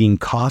and needing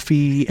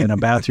coffee and a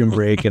bathroom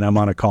break, and I'm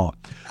on a call.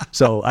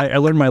 So I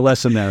learned my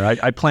lesson there.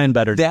 I plan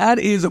better. That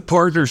is a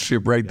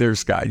partnership right there,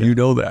 Scott. You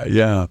know that,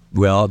 yeah.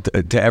 Well,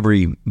 to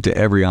every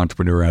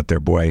entrepreneur out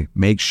there, boy,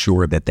 make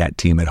sure that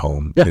team at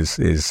home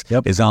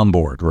is on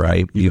board,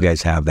 right? You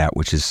guys have that,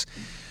 which is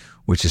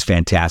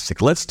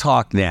fantastic. Let's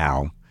talk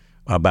now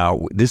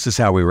about, this is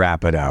how we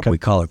wrap it up. Okay. We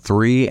call it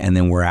 3, and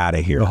then we're out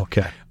of here.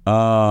 Okay.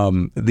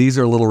 These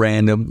are a little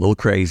random, a little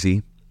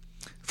crazy.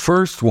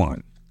 First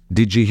one,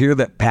 did you hear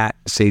that Pat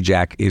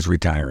Sajak is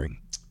retiring?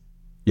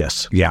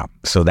 Yes. Yeah.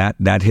 So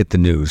that hit the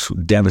news.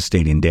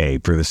 Devastating day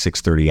for the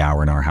 6:30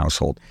 hour in our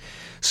household.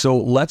 So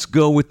let's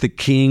go with the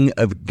king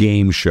of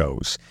game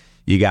shows.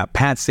 You got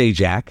Pat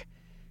Sajak,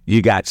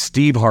 you got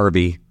Steve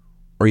Harvey,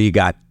 or you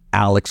got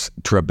Alex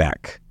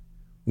Trebek.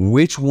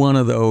 Which one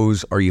of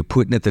those are you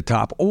putting at the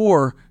top,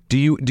 or do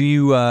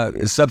you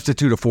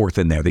substitute a fourth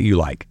in there that you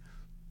like?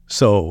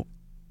 So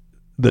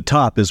the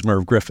top is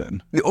Merv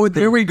Griffin. Oh,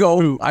 there we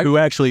go. Who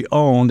actually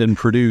owned and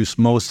produced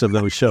most of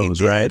those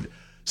shows, right?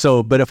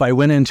 So, but if I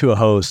went into a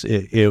host,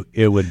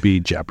 it would be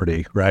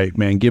Jeopardy, right?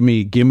 Man, give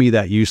me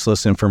that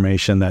useless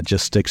information that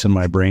just sticks in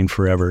my brain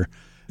forever.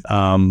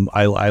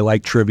 I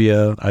like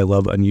trivia. I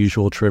love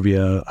unusual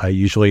trivia. I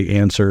usually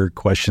answer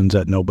questions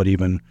that nobody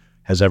even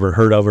has ever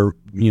heard of or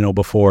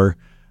before.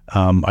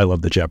 I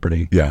love the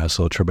Jeopardy. Yeah.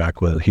 So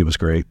Trebek, he was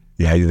great.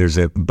 Yeah, there's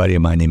a buddy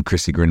of mine named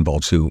Chrissy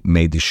Grinvalds who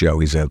made the show.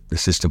 He's an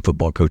assistant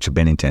football coach at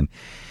Bennington.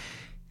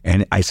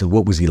 And I said,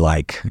 what was he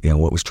like?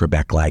 What was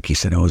Trebek like? He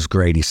said, it was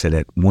great. He said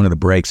at one of the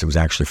breaks, it was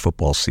actually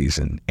football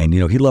season. And,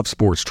 he loved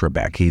sports,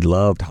 Trebek. He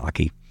loved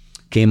hockey.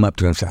 Came up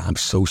to him and said, I'm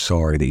so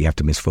sorry that you have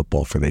to miss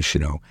football for this,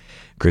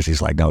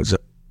 Chrissy's like, no,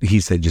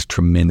 he said, just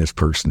tremendous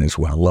person as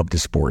well. Loved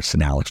his sports.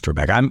 And Alex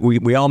Trebek.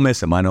 We all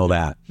miss him. I know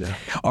that. Yeah.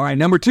 All right,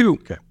 number 2.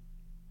 Okay.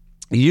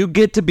 You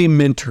get to be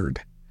mentored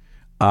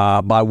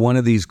by one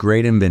of these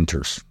great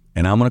inventors,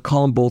 and I'm going to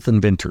call them both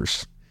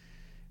inventors,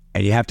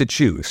 and you have to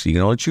choose. You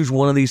can only choose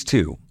one of these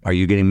two. Are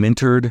you getting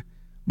mentored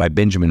by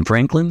Benjamin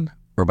Franklin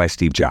or by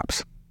Steve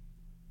Jobs?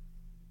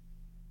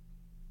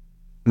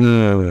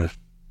 You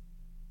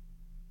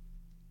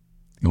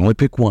only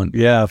pick one.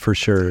 Yeah, for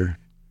sure.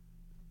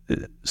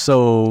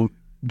 So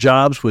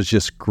Jobs was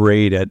just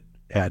great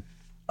at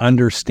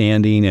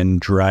understanding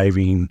and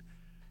driving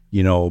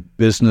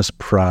business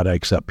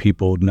products that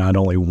people not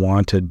only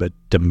wanted but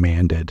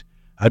demanded.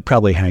 I'd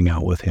probably hang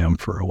out with him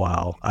for a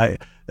while.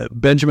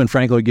 Benjamin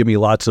Franklin would give me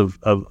lots of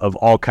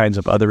all kinds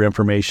of other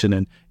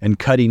information and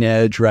cutting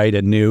edge, right,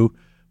 and new.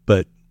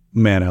 But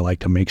man, I like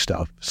to make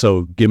stuff.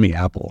 So give me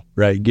Apple,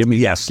 right? Give me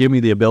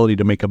the ability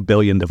to make 1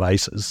 billion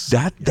devices.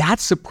 That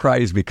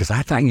surprised me because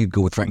I thought you'd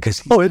go with Frank because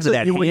he's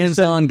that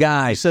hands-on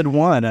guy. I said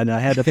one, and I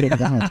had to pick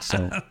that.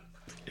 So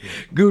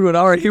good one.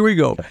 All right, here we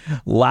go.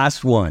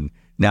 Last one.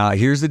 Now,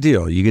 here's the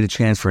deal. You get a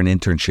chance for an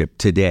internship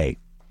today.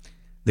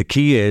 The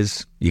key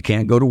is you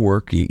can't go to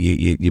work.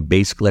 You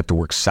basically have to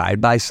work side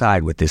by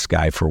side with this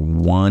guy for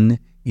 1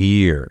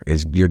 year.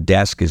 Your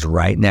desk is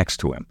right next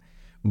to him.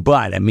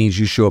 But it means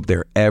you show up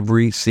there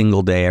every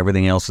single day.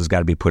 Everything else has got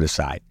to be put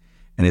aside.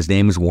 and his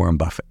name is Warren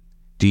Buffett.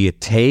 Do you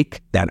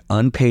take that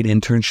unpaid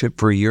internship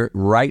for a year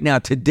right now,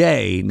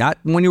 today, not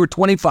when you were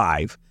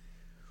 25,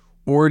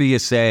 or do you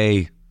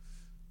say,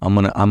 I'm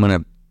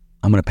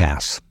gonna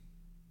pass?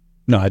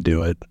 No, I'd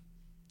do it.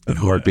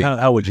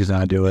 How would you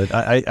not do it?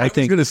 I think,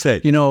 was going to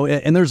say,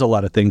 and there's a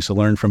lot of things to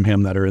learn from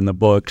him that are in the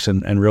books,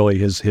 and really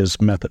his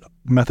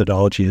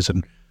methodology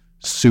isn't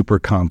super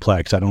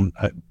complex.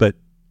 But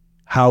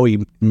how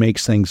he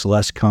makes things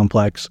less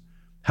complex,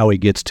 how he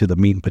gets to the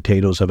meat and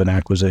potatoes of an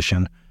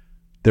acquisition,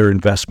 their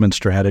investment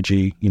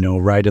strategy,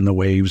 right in the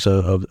waves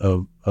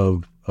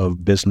of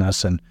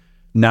business, and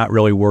not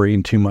really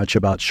worrying too much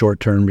about short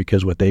term,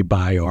 because what they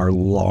buy are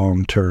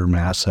long term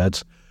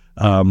assets.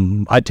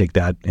 I'd take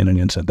that in an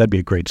instant. That'd be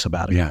a great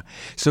sabbatical. Yeah.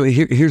 So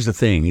here's the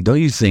thing. Don't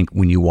you think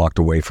when you walked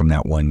away from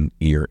that 1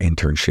 year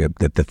internship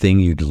that the thing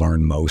you'd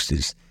learn most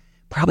is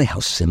probably how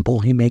simple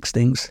he makes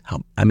things?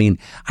 I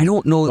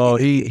don't know. Oh,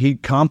 he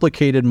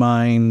complicated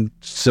mine,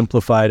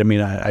 simplified.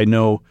 I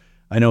know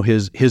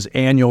his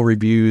annual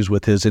reviews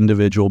with his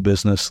individual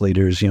business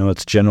leaders,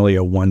 it's generally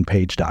a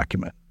 1-page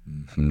document.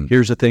 Mm-hmm.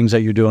 Here's the things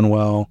that you're doing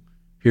well.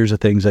 Here's the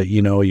things that,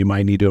 you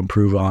might need to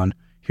improve on.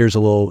 Here's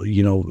a little,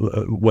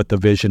 what the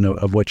vision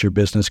of what your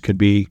business could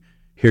be.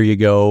 Here you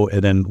go.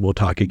 And then we'll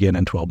talk again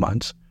in 12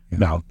 months. Yeah.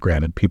 Now,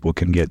 granted, people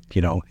can get,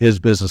 his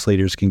business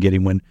leaders can get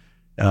him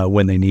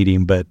when they need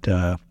him. But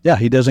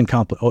he doesn't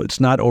it's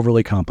not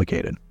overly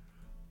complicated.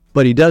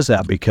 But he does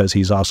that because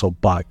he's also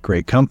bought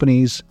great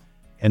companies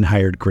and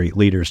hired great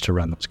leaders to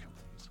run those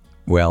companies.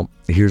 Well,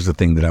 here's the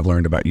thing that I've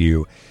learned about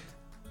you.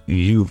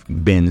 You've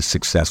been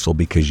successful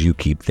because you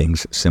keep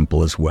things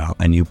simple as well.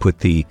 And you put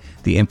the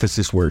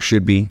emphasis where it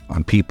should be,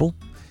 on people,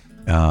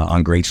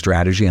 on great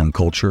strategy, on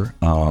culture.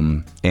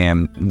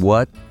 And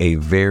what a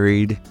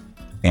varied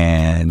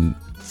and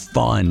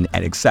fun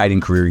and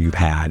exciting career you've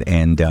had.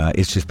 And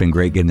it's just been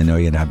great getting to know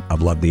you. And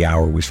I've loved the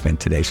hour we spent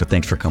today. So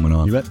thanks for coming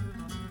on. You bet.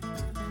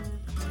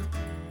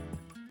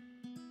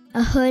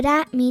 A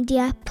Huda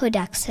Media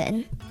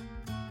Production.